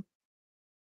 Hallelujah.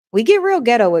 We get real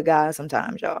ghetto with God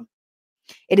sometimes, y'all.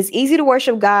 It is easy to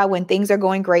worship God when things are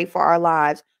going great for our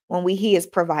lives, when he has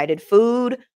provided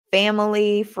food,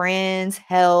 family, friends,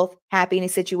 health,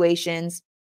 happiness situations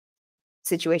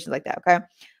like that, okay?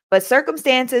 But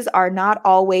circumstances are not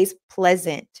always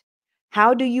pleasant.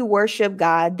 How do you worship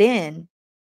God then?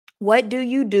 What do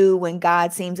you do when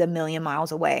God seems a million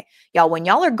miles away? Y'all, when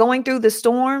y'all are going through the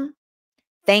storm,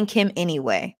 thank him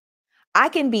anyway. I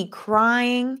can be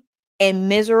crying and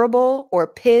miserable or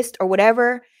pissed or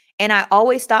whatever, and I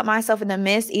always stop myself in the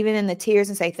midst, even in the tears,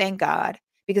 and say, thank God,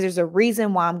 because there's a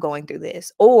reason why I'm going through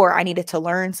this, or I needed to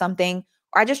learn something,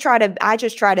 or I just try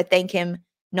to thank him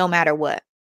no matter what.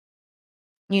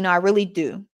 You know, I really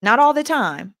do. Not all the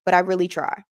time, but I really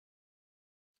try.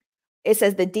 It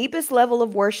says the deepest level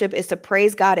of worship is to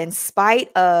praise God in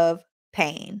spite of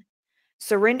pain,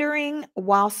 surrendering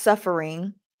while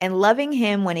suffering, and loving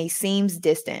him when he seems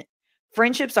distant.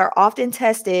 Friendships are often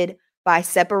tested by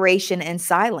separation and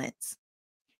silence.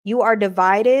 You are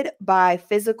divided by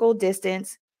physical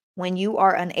distance when you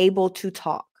are unable to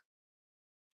talk.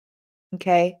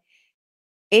 Okay?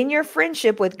 In your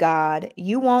friendship with God,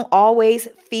 you won't always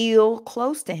feel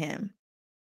close to him.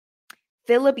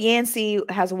 Philip Yancey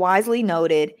has wisely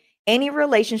noted, any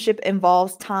relationship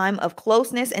involves time of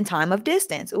closeness and time of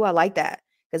distance. Ooh, I like that,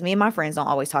 because me and my friends don't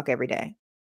always talk every day.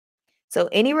 So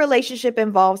any relationship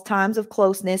involves times of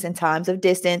closeness and times of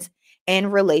distance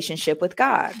and relationship with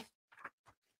God.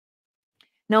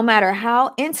 No matter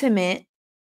how intimate,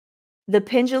 the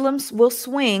pendulums will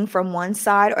swing from one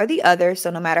side or the other. So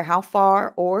no matter how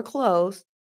far or close,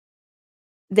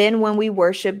 then when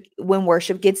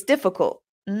worship gets difficult.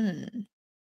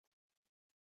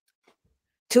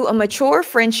 To a mature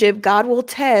friendship, God will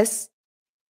test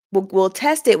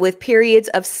it with periods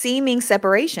of seeming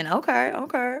separation.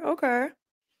 Okay.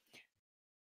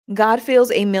 God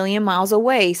feels a million miles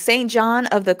away. St. John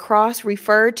of the Cross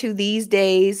referred to these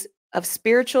days of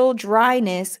spiritual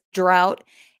dryness, drought,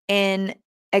 and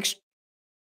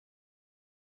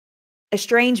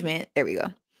estrangement. There we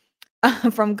go.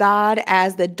 From God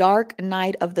as the dark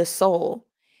night of the soul.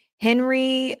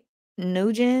 Henry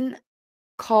Nugent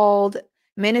called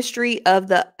ministry of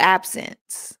the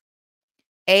absence.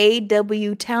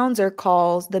 A.W. Townser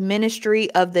calls the ministry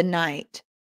of the night.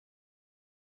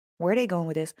 Where are they going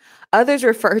with this? Others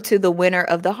refer to the winner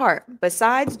of the heart.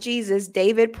 Besides Jesus,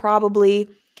 David probably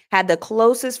had the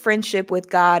closest friendship with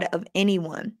God of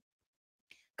anyone.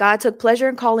 God took pleasure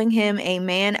in calling him a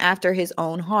man after his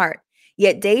own heart.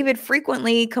 Yet David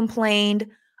frequently complained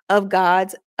of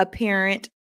God's apparent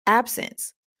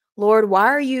absence. Lord, why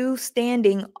are you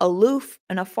standing aloof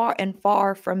and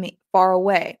far from me, far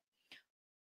away?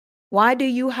 Why do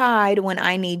you hide when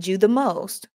I need you the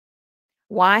most?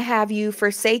 Why have you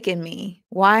forsaken me?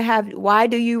 Why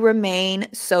do you remain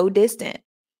so distant?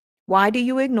 Why do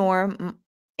you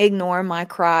ignore my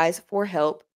cries for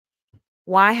help?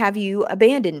 Why have you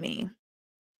abandoned me?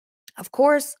 Of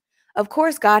course,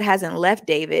 God hasn't left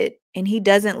David, and he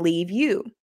doesn't leave you.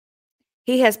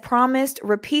 He has promised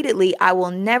repeatedly, I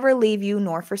will never leave you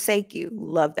nor forsake you.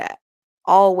 Love that.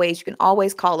 Always, you can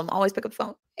always call him, always pick up the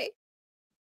phone. Hey,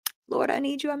 Lord, I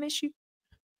need you. I miss you.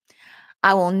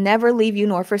 I will never leave you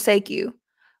nor forsake you.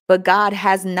 But God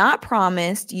has not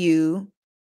promised you.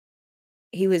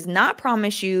 He has not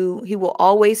promised you you will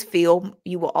always feel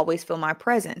my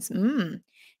presence.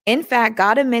 In fact,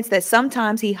 God admits that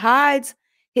sometimes he hides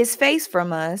his face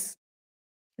from us.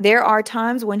 There are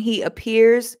times when he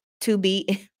appears to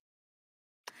be,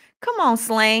 come on,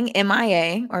 slang,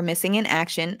 MIA, or missing in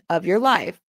action of your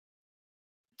life.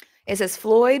 It says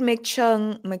Floyd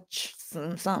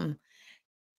something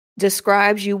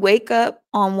describes you wake up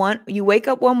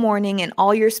one morning and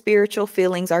all your spiritual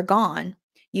feelings are gone.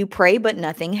 You pray, but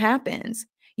nothing happens.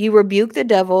 You rebuke the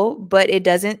devil, but it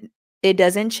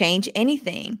doesn't change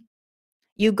anything.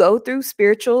 You go through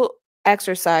spiritual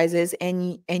exercises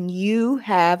and you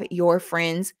have your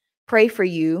friends pray for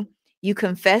you. You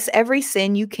confess every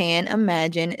sin you can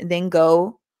imagine, then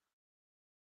go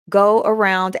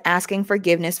around asking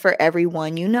forgiveness for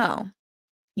everyone you know.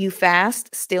 You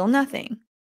fast, still nothing.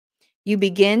 You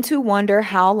begin to wonder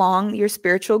how long your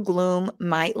spiritual gloom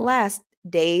might last.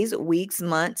 Days, weeks,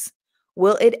 months.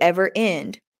 Will it ever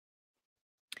end?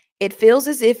 It feels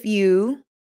as if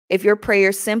your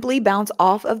prayers simply bounce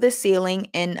off of the ceiling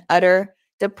in utter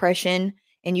depression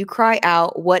and you cry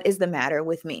out, what is the matter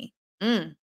with me?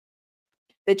 The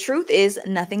truth is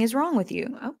nothing is wrong with you.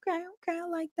 Okay, I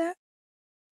like that.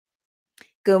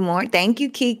 Good morning. Thank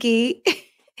you, Kiki.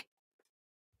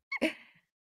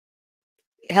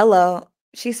 Hello.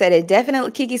 She said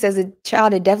Kiki says it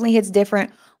definitely hits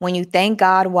different when you thank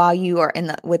God while you are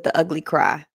with the ugly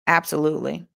cry.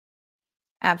 Absolutely.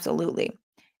 Absolutely.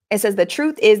 It says the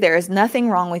truth is there is nothing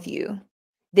wrong with you.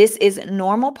 This is a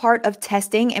normal part of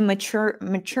testing and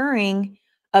maturing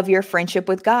of your friendship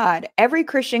with God. Every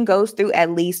Christian goes through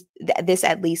at least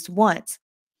once,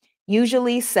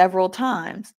 usually several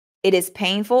times. It is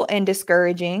painful and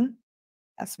discouraging.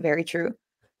 That's very true.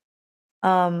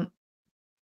 It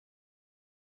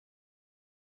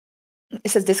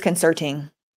says disconcerting.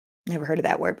 Never heard of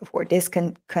that word before.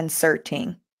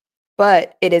 Disconcerting.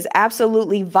 But it is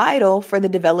absolutely vital for the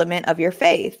development of your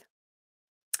faith.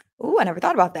 Ooh, I never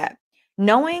thought about that.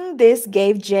 Knowing this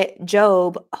gave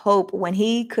Job hope when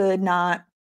he could not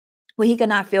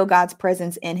feel God's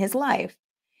presence in his life.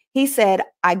 He said,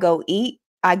 I go east,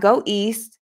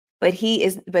 but he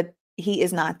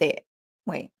is not there.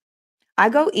 Wait. I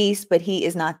go east, but he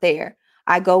is not there.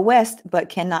 I go west, but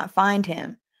cannot find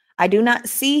him. I do not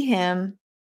see him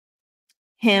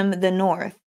the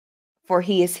north, for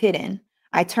he is hidden.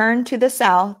 I turn to the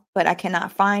south, but I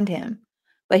cannot find him.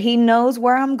 But he knows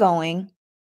where I'm going.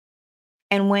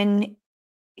 And when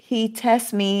he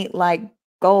tests me like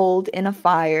gold in a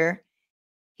fire,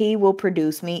 he will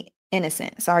produce me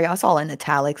innocent. Sorry, y'all, it's all in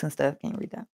italics and stuff. Can't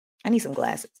read that. I need some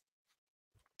glasses.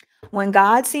 When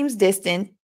God seems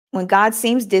distant,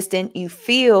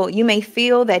 you may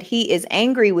feel that he is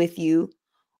angry with you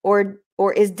or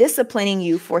is disciplining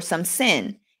you for some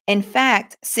sin. In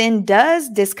fact, sin does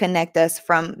disconnect us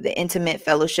from the intimate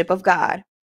fellowship of God.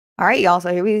 All right, y'all.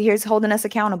 So here's holding us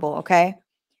accountable. Okay.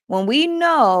 When we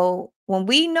know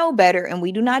better and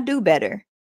we do not do better,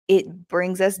 it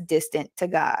brings us distant to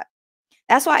God.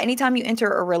 That's why anytime you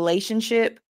enter a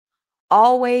relationship,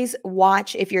 always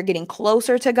watch if you're getting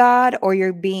closer to God or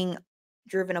you're being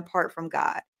driven apart from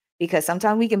God. Because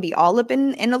sometimes we can be all up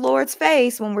in the Lord's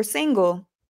face when we're single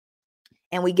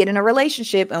and we get in a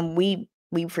relationship and we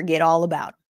forget all about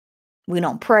it. We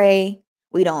don't pray.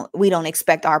 We don't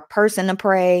expect our person to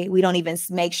pray. We don't even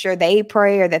make sure they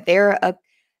pray or that they're a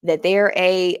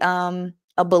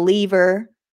believer.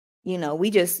 We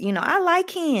just, I like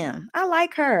him. I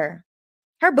like her.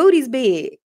 Her booty's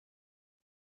big.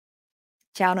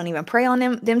 Child don't even pray on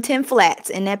them 10 flats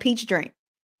in that peach drink.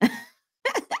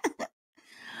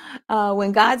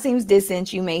 When God seems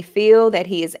distant, you may feel that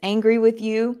he is angry with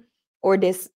you or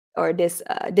or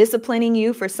disciplining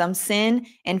you for some sin.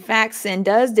 In fact, sin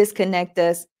does disconnect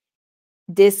us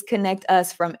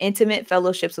from intimate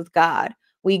fellowships with God.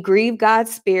 We grieve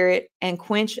God's spirit and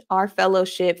quench our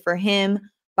fellowship for him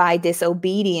by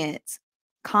disobedience,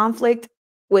 conflict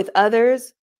with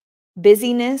others,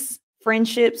 busyness,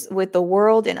 friendships with the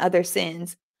world, and other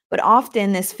sins. But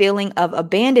often this feeling of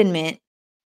abandonment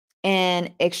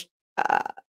and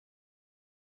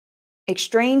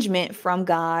estrangement from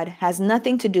God has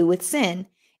nothing to do with sin.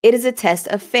 It is a test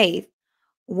of faith,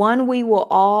 one we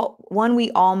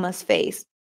all must face.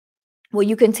 Will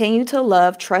you continue to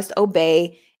love, trust,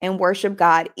 obey, and worship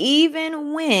God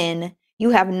even when you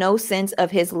have no sense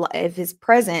of his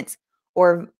presence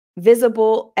or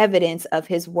visible evidence of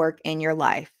his work in your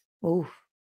life? Ooh.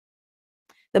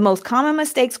 The most common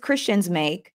mistakes Christians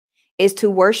make is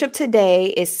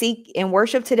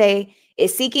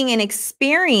seeking an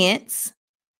experience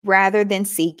rather than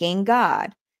seeking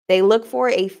God. They look for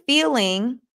a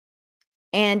feeling,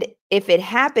 and if it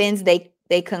happens,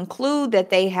 they conclude that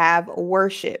they have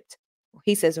worshiped.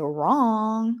 He says,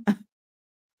 wrong.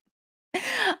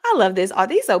 I love this. Oh,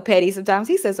 he's so petty sometimes.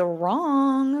 He says,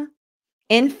 wrong.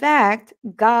 In fact,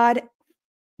 God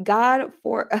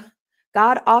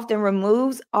often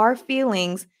removes our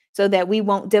feelings so that we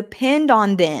won't depend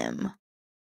on them.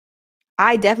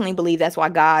 I definitely believe that's why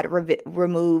God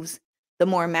removes the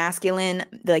more masculine,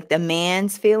 like the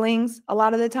man's feelings a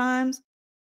lot of the times,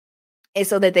 is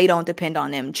so that they don't depend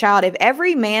on them. Child, if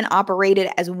every man operated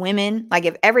as women, like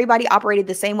if everybody operated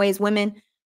the same way as women,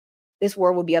 this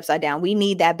world would be upside down. We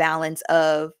need that balance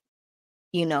of,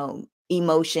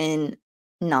 emotion,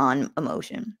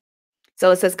 non-emotion.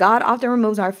 So it says, God often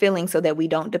removes our feelings so that we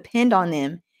don't depend on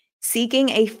them. Seeking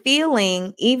a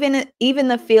feeling, even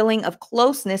the feeling of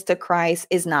closeness to Christ,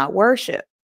 is not worship.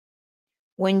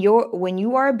 When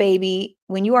you are a baby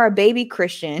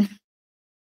Christian,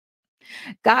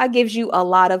 God gives you a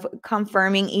lot of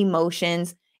confirming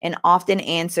emotions and often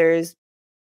answers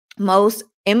most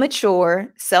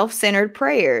immature, self-centered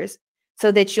prayers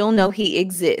so that you'll know he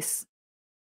exists.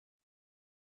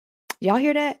 Y'all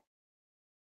hear that?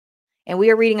 And we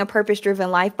are reading A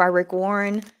Purpose-Driven Life by Rick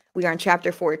Warren. We are in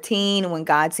chapter 14, When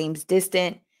God Seems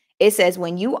Distant. It says,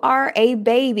 when you are a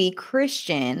baby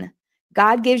Christian,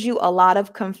 God gives you a lot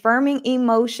of confirming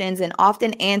emotions and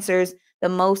often answers the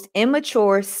most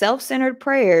immature, self-centered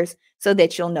prayers so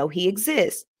that you'll know he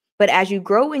exists. But as you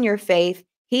grow in your faith,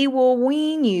 he will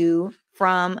wean you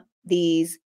from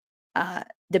these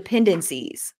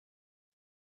dependencies.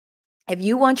 If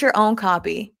you want your own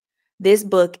copy, this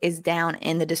book is down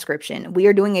in the description. We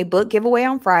are doing a book giveaway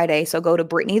on Friday, so go to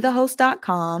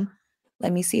BrittanyTheHost.com.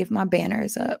 Let me see if my banner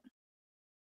is up.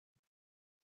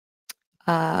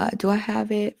 Do I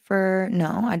have it for?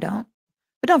 No, I don't.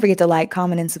 But don't forget to like,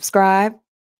 comment, and subscribe.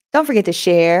 Don't forget to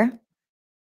share.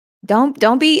 Don't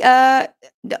be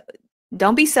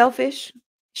selfish.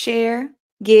 Share,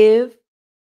 give,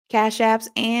 cash apps,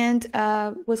 and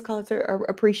what's called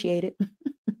appreciate it.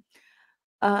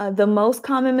 The most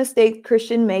common mistake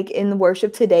Christians make in the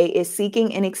worship today is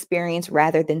seeking an experience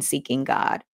rather than seeking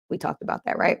God. We talked about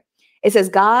that, right? It says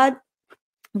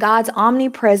God's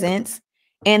omnipresence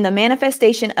and the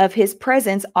manifestation of his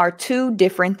presence are two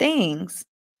different things.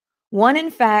 One,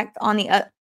 in fact, on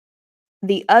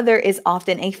the other is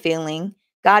often a feeling.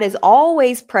 God is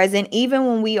always present, even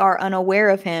when we are unaware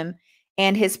of him,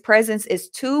 and his presence is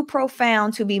too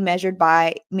profound to be measured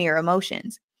by mere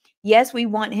emotions. Yes, we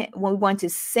want to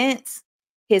sense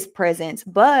his presence,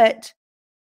 but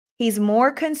he's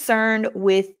more concerned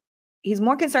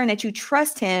that you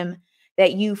trust him,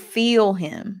 that you feel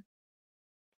him.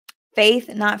 Faith,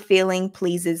 not feeling,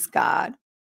 pleases God.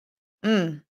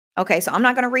 Okay, so I'm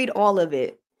not going to read all of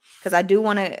it because I do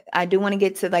want to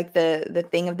get to like the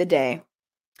thing of the day.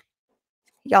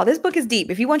 Y'all, this book is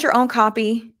deep. If you want your own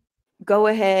copy, go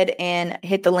ahead and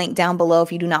hit the link down below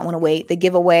if you do not want to wait. The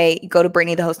giveaway, go to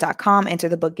BrittanyTheHost.com, enter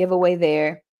the book giveaway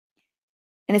there.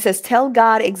 And it says, tell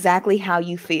God exactly how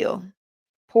you feel.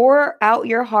 Pour out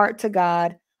your heart to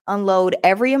God. Unload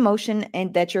every emotion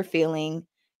that you're feeling.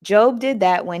 Job did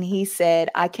that when he said,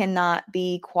 I cannot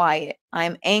be quiet. I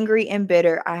am angry and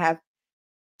bitter. I have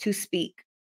to speak.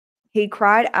 He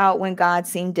cried out when God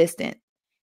seemed distant.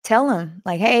 Tell him,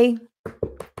 like, hey,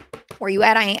 where you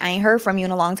at? I ain't heard from you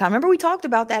in a long time. Remember, we talked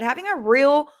about that, having a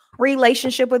real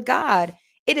relationship with God.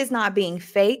 It is not being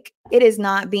fake. It is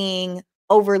not being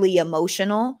overly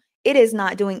emotional. It is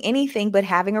not doing anything but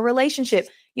having a relationship.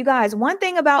 You guys, one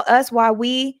thing about us, why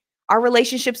our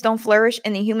relationships don't flourish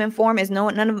in the human form, is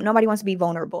nobody wants to be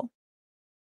vulnerable.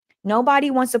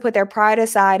 Nobody wants to put their pride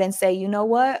aside and say, you know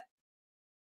what?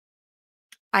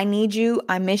 I need you.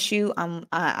 I miss you.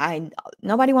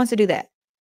 Nobody wants to do that.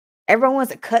 Everyone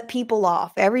wants to cut people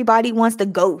off. Everybody wants to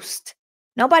ghost.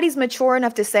 Nobody's mature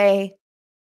enough to say,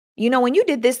 when you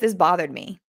did this, this bothered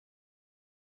me.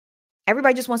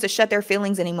 Everybody just wants to shut their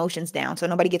feelings and emotions down so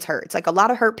nobody gets hurt. It's like a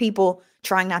lot of hurt people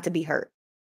trying not to be hurt.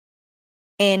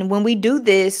 And when we do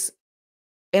this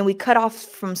and we cut off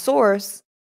from source,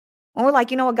 and we're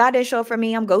like, what, God didn't show up for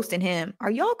me, I'm ghosting him.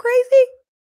 Are y'all crazy?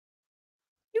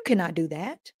 You cannot do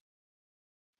that.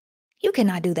 You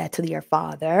cannot do that to your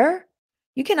father.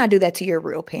 You cannot do that to your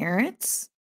real parents.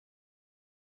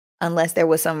 Unless there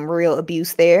was some real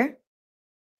abuse there.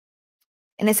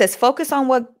 And it says, focus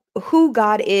on who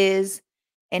God is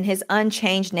and his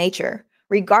unchanged nature.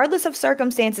 Regardless of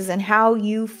circumstances and how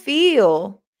you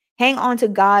feel, hang on to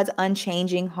God's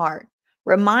unchanging heart.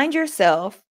 Remind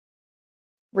yourself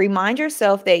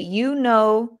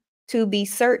that to be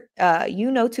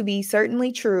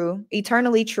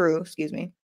eternally true,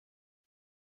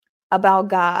 about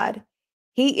God.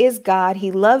 He is God.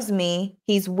 He loves me.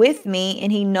 He's with me,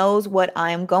 and he knows what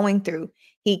I am going through.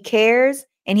 He cares,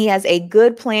 and he has a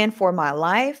good plan for my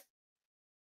life.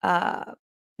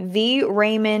 V.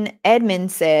 Raymond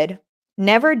Edmonds said,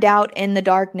 never doubt in the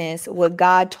darkness what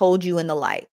God told you in the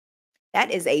light.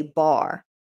 That is a bar.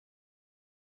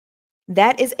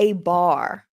 That is a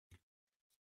bar.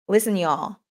 Listen,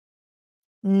 y'all.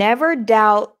 Never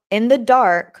doubt in the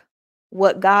dark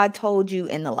what God told you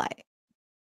in the light.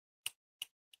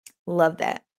 Love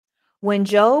that. When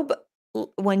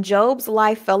Job's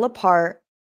life fell apart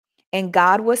and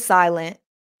God was silent,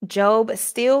 Job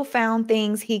still found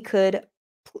things he could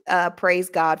praise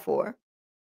God for.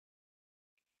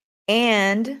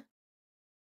 And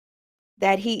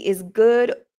that he is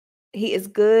good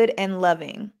and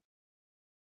loving.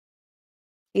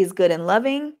 He is good and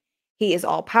loving. He is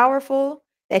all powerful,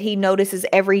 that he notices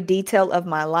every detail of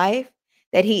my life,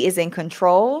 that he is in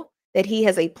control, that he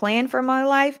has a plan for my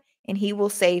life, and he will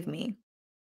save me.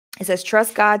 It says,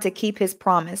 trust God to keep his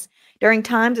promise. During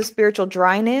times of spiritual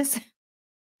dryness,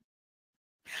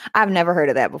 I've never heard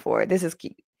of that before. This is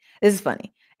cute. This is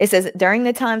funny. It says, during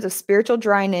the times of spiritual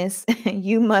dryness,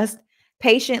 you must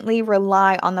patiently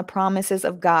rely on the promises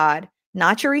of God,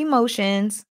 not your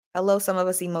emotions. Hello, some of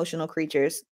us emotional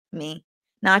creatures, me,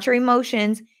 not your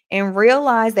emotions, and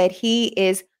realize that he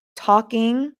is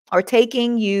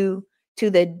taking you to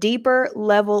the deeper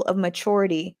level of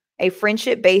maturity. A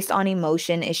friendship based on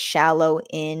emotion is shallow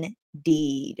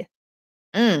indeed.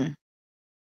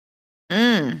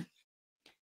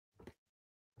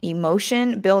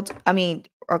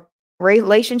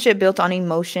 Relationship built on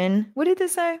emotion. What did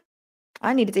this say?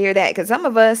 I needed to hear that, because some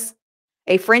of us,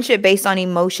 a friendship based on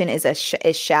emotion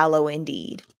is shallow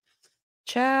indeed.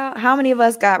 Child, how many of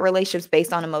us got relationships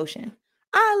based on emotion?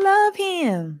 I love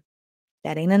him.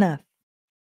 That ain't enough.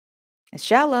 It's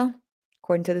shallow,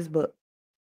 according to this book.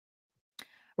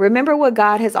 Remember what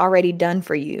God has already done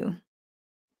for you.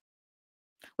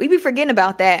 We be forgetting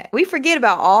about that. We forget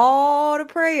about all the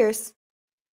prayers.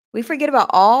 We forget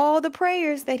about all the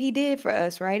prayers that he did for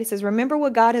us, right? It says, remember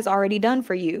what God has already done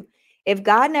for you. If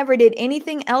God never did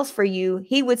anything else for you,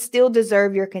 he would still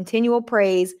deserve your continual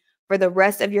praise for the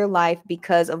rest of your life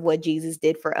because of what Jesus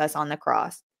did for us on the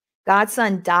cross. God's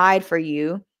son died for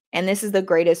you, and this is the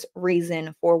greatest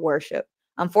reason for worship.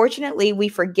 Unfortunately, we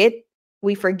forget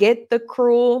the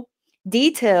cruel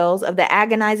details of the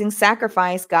agonizing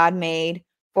sacrifice God made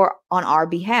on our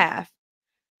behalf.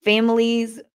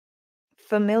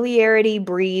 Familiarity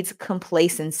breeds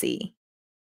complacency.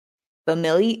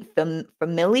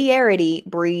 Familiarity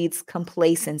breeds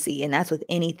complacency, and that's with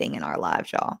anything in our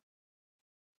lives, y'all.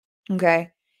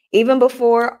 Okay. Even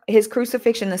before his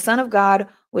crucifixion, the Son of God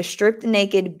was stripped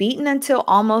naked, beaten until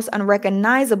almost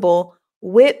unrecognizable,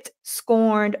 whipped,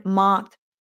 scorned, mocked,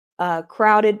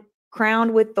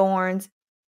 crowned with thorns,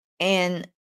 and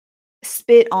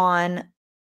spit on.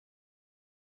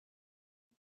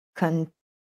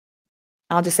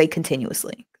 I'll just say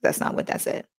continuously. That's not what that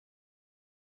said.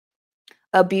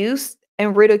 Abused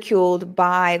and ridiculed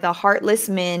by the heartless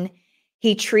men,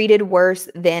 he was treated worse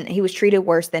than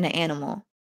an animal.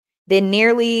 Then,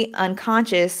 nearly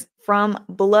unconscious from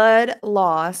blood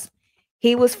loss,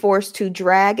 he was forced to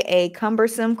drag a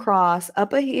cumbersome cross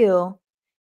up a hill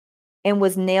and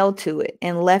was nailed to it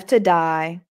and left to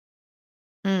die.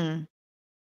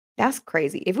 That's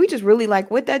crazy. If we just really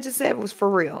like what that just said was for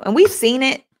real, and we've seen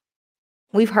it,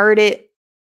 we've heard it,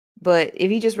 but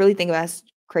if you just really think about it, it's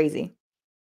crazy.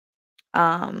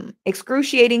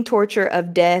 Excruciating torture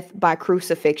of death by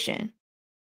crucifixion.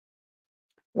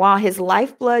 While his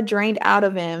lifeblood drained out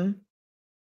of him,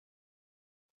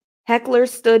 hecklers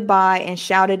stood by and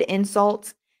shouted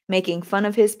insults. making fun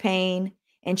of his pain,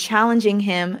 and challenging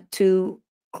him to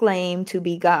claim to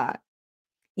be God.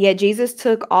 Yet Jesus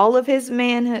took all of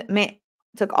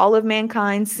took all of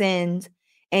mankind's sins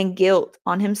and guilt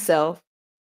on himself.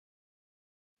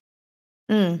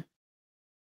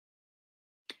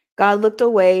 God looked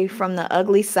away from the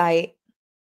ugly sight,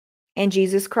 and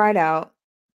Jesus cried out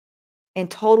in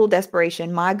total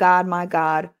desperation, my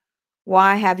God,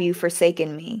 why have you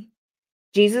forsaken me?"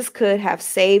 Jesus could have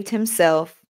saved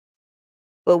himself,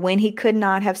 but then he could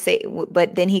not have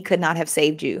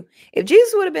saved you. If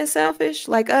Jesus would have been selfish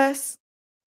like us,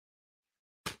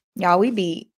 y'all, we'd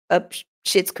be up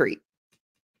Schitt's Creek.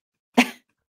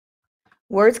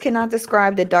 Words cannot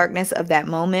describe the darkness of that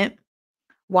moment.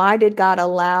 Why did God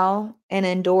allow and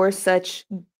endure such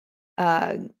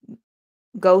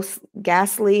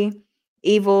ghastly,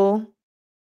 evil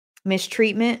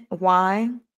mistreatment? Why?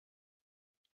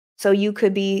 So you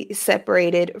could be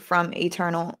separated from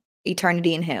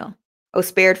eternity in hell, or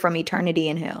spared from eternity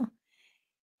in hell.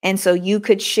 And so you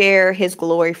could share his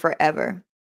glory forever.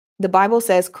 The Bible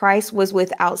says Christ was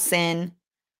without sin,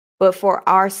 but for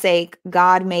our sake,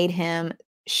 God made him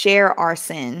share our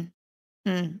sin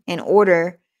in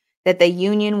order that the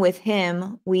union with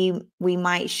him, we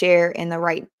might share in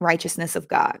the righteousness of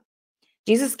God.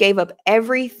 Jesus gave up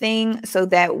everything so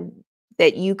that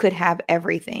you could have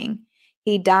everything.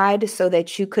 He died so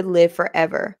that you could live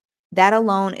forever. That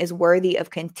alone is worthy of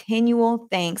continual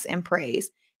thanks and praise.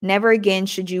 Never again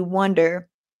should you wonder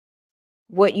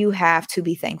what you have to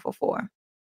be thankful for.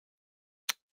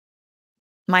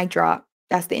 Mic drop.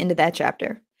 That's the end of that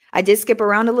chapter. I did skip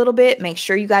around a little bit. Make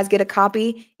sure you guys get a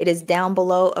copy. It is down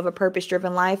below of A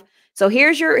Purpose-Driven Life. So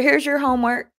here's your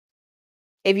homework.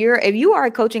 If you are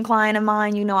a coaching client of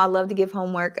mine, you know I love to give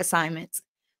homework assignments.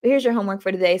 But here's your homework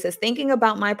for today. It says, thinking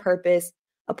about my purpose,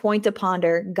 a point to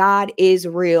ponder. God is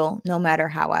real no matter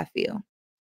how I feel.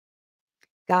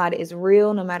 God is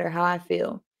real no matter how I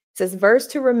feel. It says, verse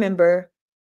to remember,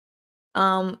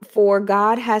 for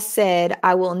God has said,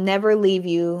 I will never leave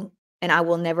you and I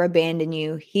will never abandon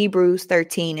you. Hebrews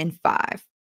 13:5.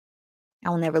 I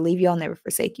will never leave you. I'll never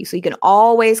forsake you. So you can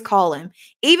always call him.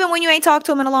 Even when you ain't talked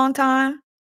to him in a long time.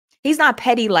 He's not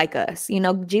petty like us. You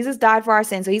know, Jesus died for our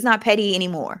sins, so he's not petty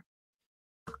anymore.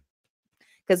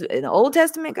 Because in the Old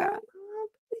Testament, God,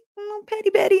 a little petty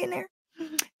Betty in there.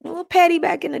 A little petty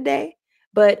back in the day.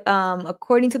 But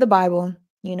according to the Bible,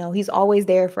 you know, he's always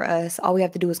there for us. All we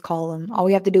have to do is call him. All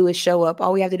we have to do is show up.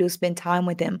 All we have to do is spend time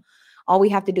with him. All we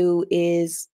have to do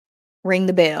is ring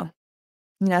the bell.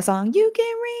 You know that song? You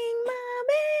can ring my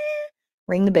bell.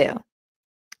 Ring the bell.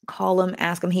 Call him,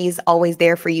 ask him. He's always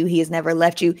there for you. He has never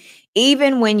left you,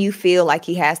 even when you feel like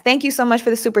he has. Thank you so much for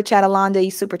the super chat, Alonda.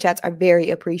 Your super chats are very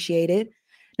appreciated.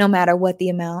 No matter what the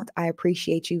amount, I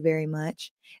appreciate you very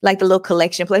much. Like the little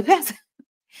collection plate. Pass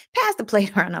the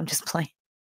plate around. I'm just playing.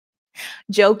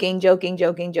 Joking.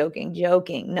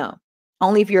 No,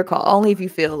 only if you're called. Only if you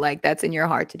feel like that's in your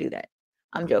heart to do that.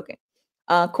 I'm joking.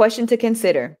 Question to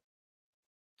consider.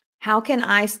 How can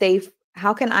I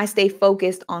stay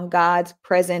focused on God's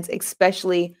presence,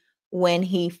 especially when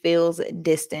he feels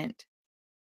distant?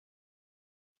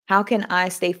 How can I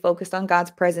stay focused on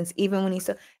God's presence even when he's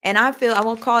so, and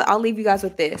I'll leave you guys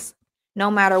with this.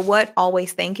 No matter what,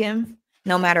 always thank him.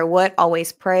 No matter what,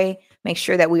 always pray. Make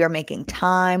sure that we are making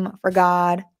time for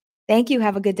God. Thank you.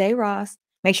 Have a good day, Ross.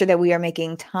 Make sure that we are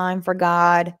making time for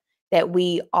God, that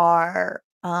we are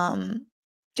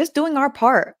just doing our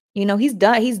part. You know, he's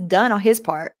done on his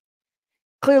part.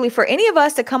 Clearly, for any of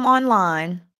us to come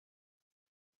online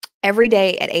every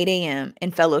day at 8 a.m.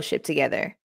 and fellowship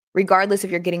together, regardless if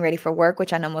you're getting ready for work,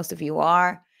 which I know most of you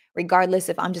are, regardless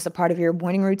if I'm just a part of your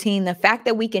morning routine, the fact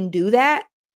that we can do that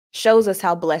shows us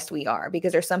how blessed we are,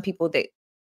 because there's some people that,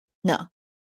 no,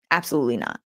 absolutely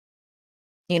not.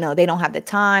 You know, they don't have the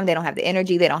time, they don't have the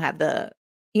energy, they don't have the,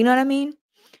 you know what I mean?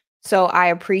 So I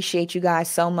appreciate you guys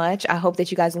so much. I hope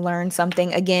that you guys learned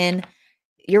something. Again,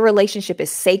 your relationship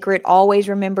is sacred. Always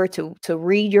remember to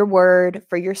read your word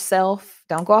for yourself.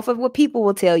 Don't go off of what people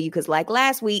will tell you. Because like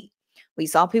last week, we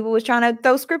saw people was trying to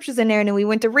throw scriptures in there and then we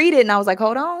went to read it. And I was like,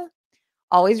 hold on.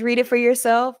 Always read it for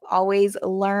yourself. Always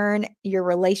learn your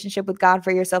relationship with God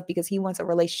for yourself, because he wants a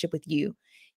relationship with you.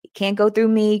 You can't go through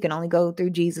me. You can only go through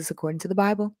Jesus according to the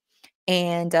Bible.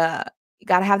 And you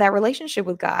got to have that relationship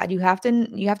with God. You have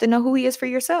to know who he is for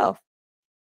yourself.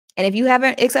 And if you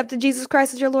haven't accepted Jesus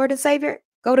Christ as your Lord and Savior,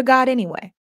 go to God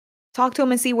anyway. Talk to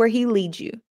him and see where he leads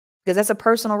you, because that's a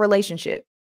personal relationship.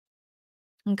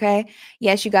 Okay.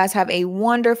 Yes, you guys have a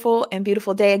wonderful and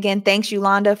beautiful day. Again, thanks,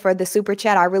 Yolanda, for the super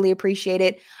chat. I really appreciate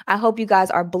it. I hope you guys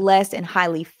are blessed and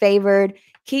highly favored.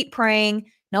 Keep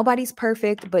praying. Nobody's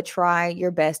perfect, but try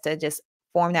your best to just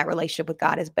form that relationship with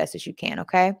God as best as you can.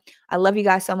 Okay. I love you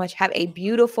guys so much. Have a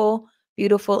beautiful,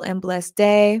 beautiful and blessed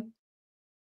day.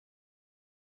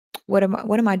 What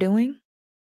am I doing?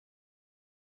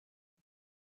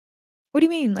 What do you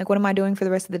mean? Like, what am I doing for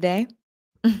the rest of the day?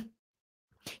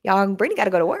 Y'all, Brittany got to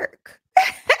go to work.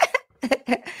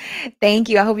 Thank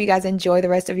you. I hope you guys enjoy the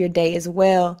rest of your day as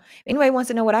well. If anybody wants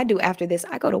to know what I do after this,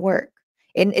 I go to work.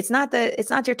 And it's not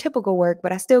your typical work,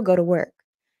 but I still go to work.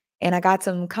 And I got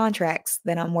some contracts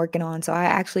that I'm working on. So I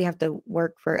actually have to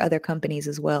work for other companies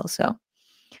as well. So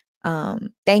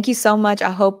thank you so much.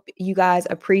 I hope you guys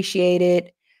appreciate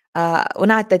it. Well,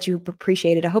 not that you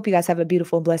appreciate it. I hope you guys have a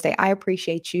beautiful, blessed day. I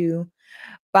appreciate you.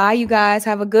 Bye, you guys.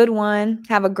 Have a good one.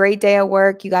 Have a great day at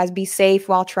work. You guys be safe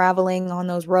while traveling on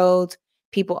those roads.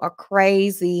 People are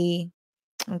crazy.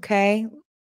 Okay.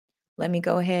 Let me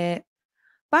go ahead.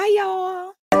 Bye, y'all.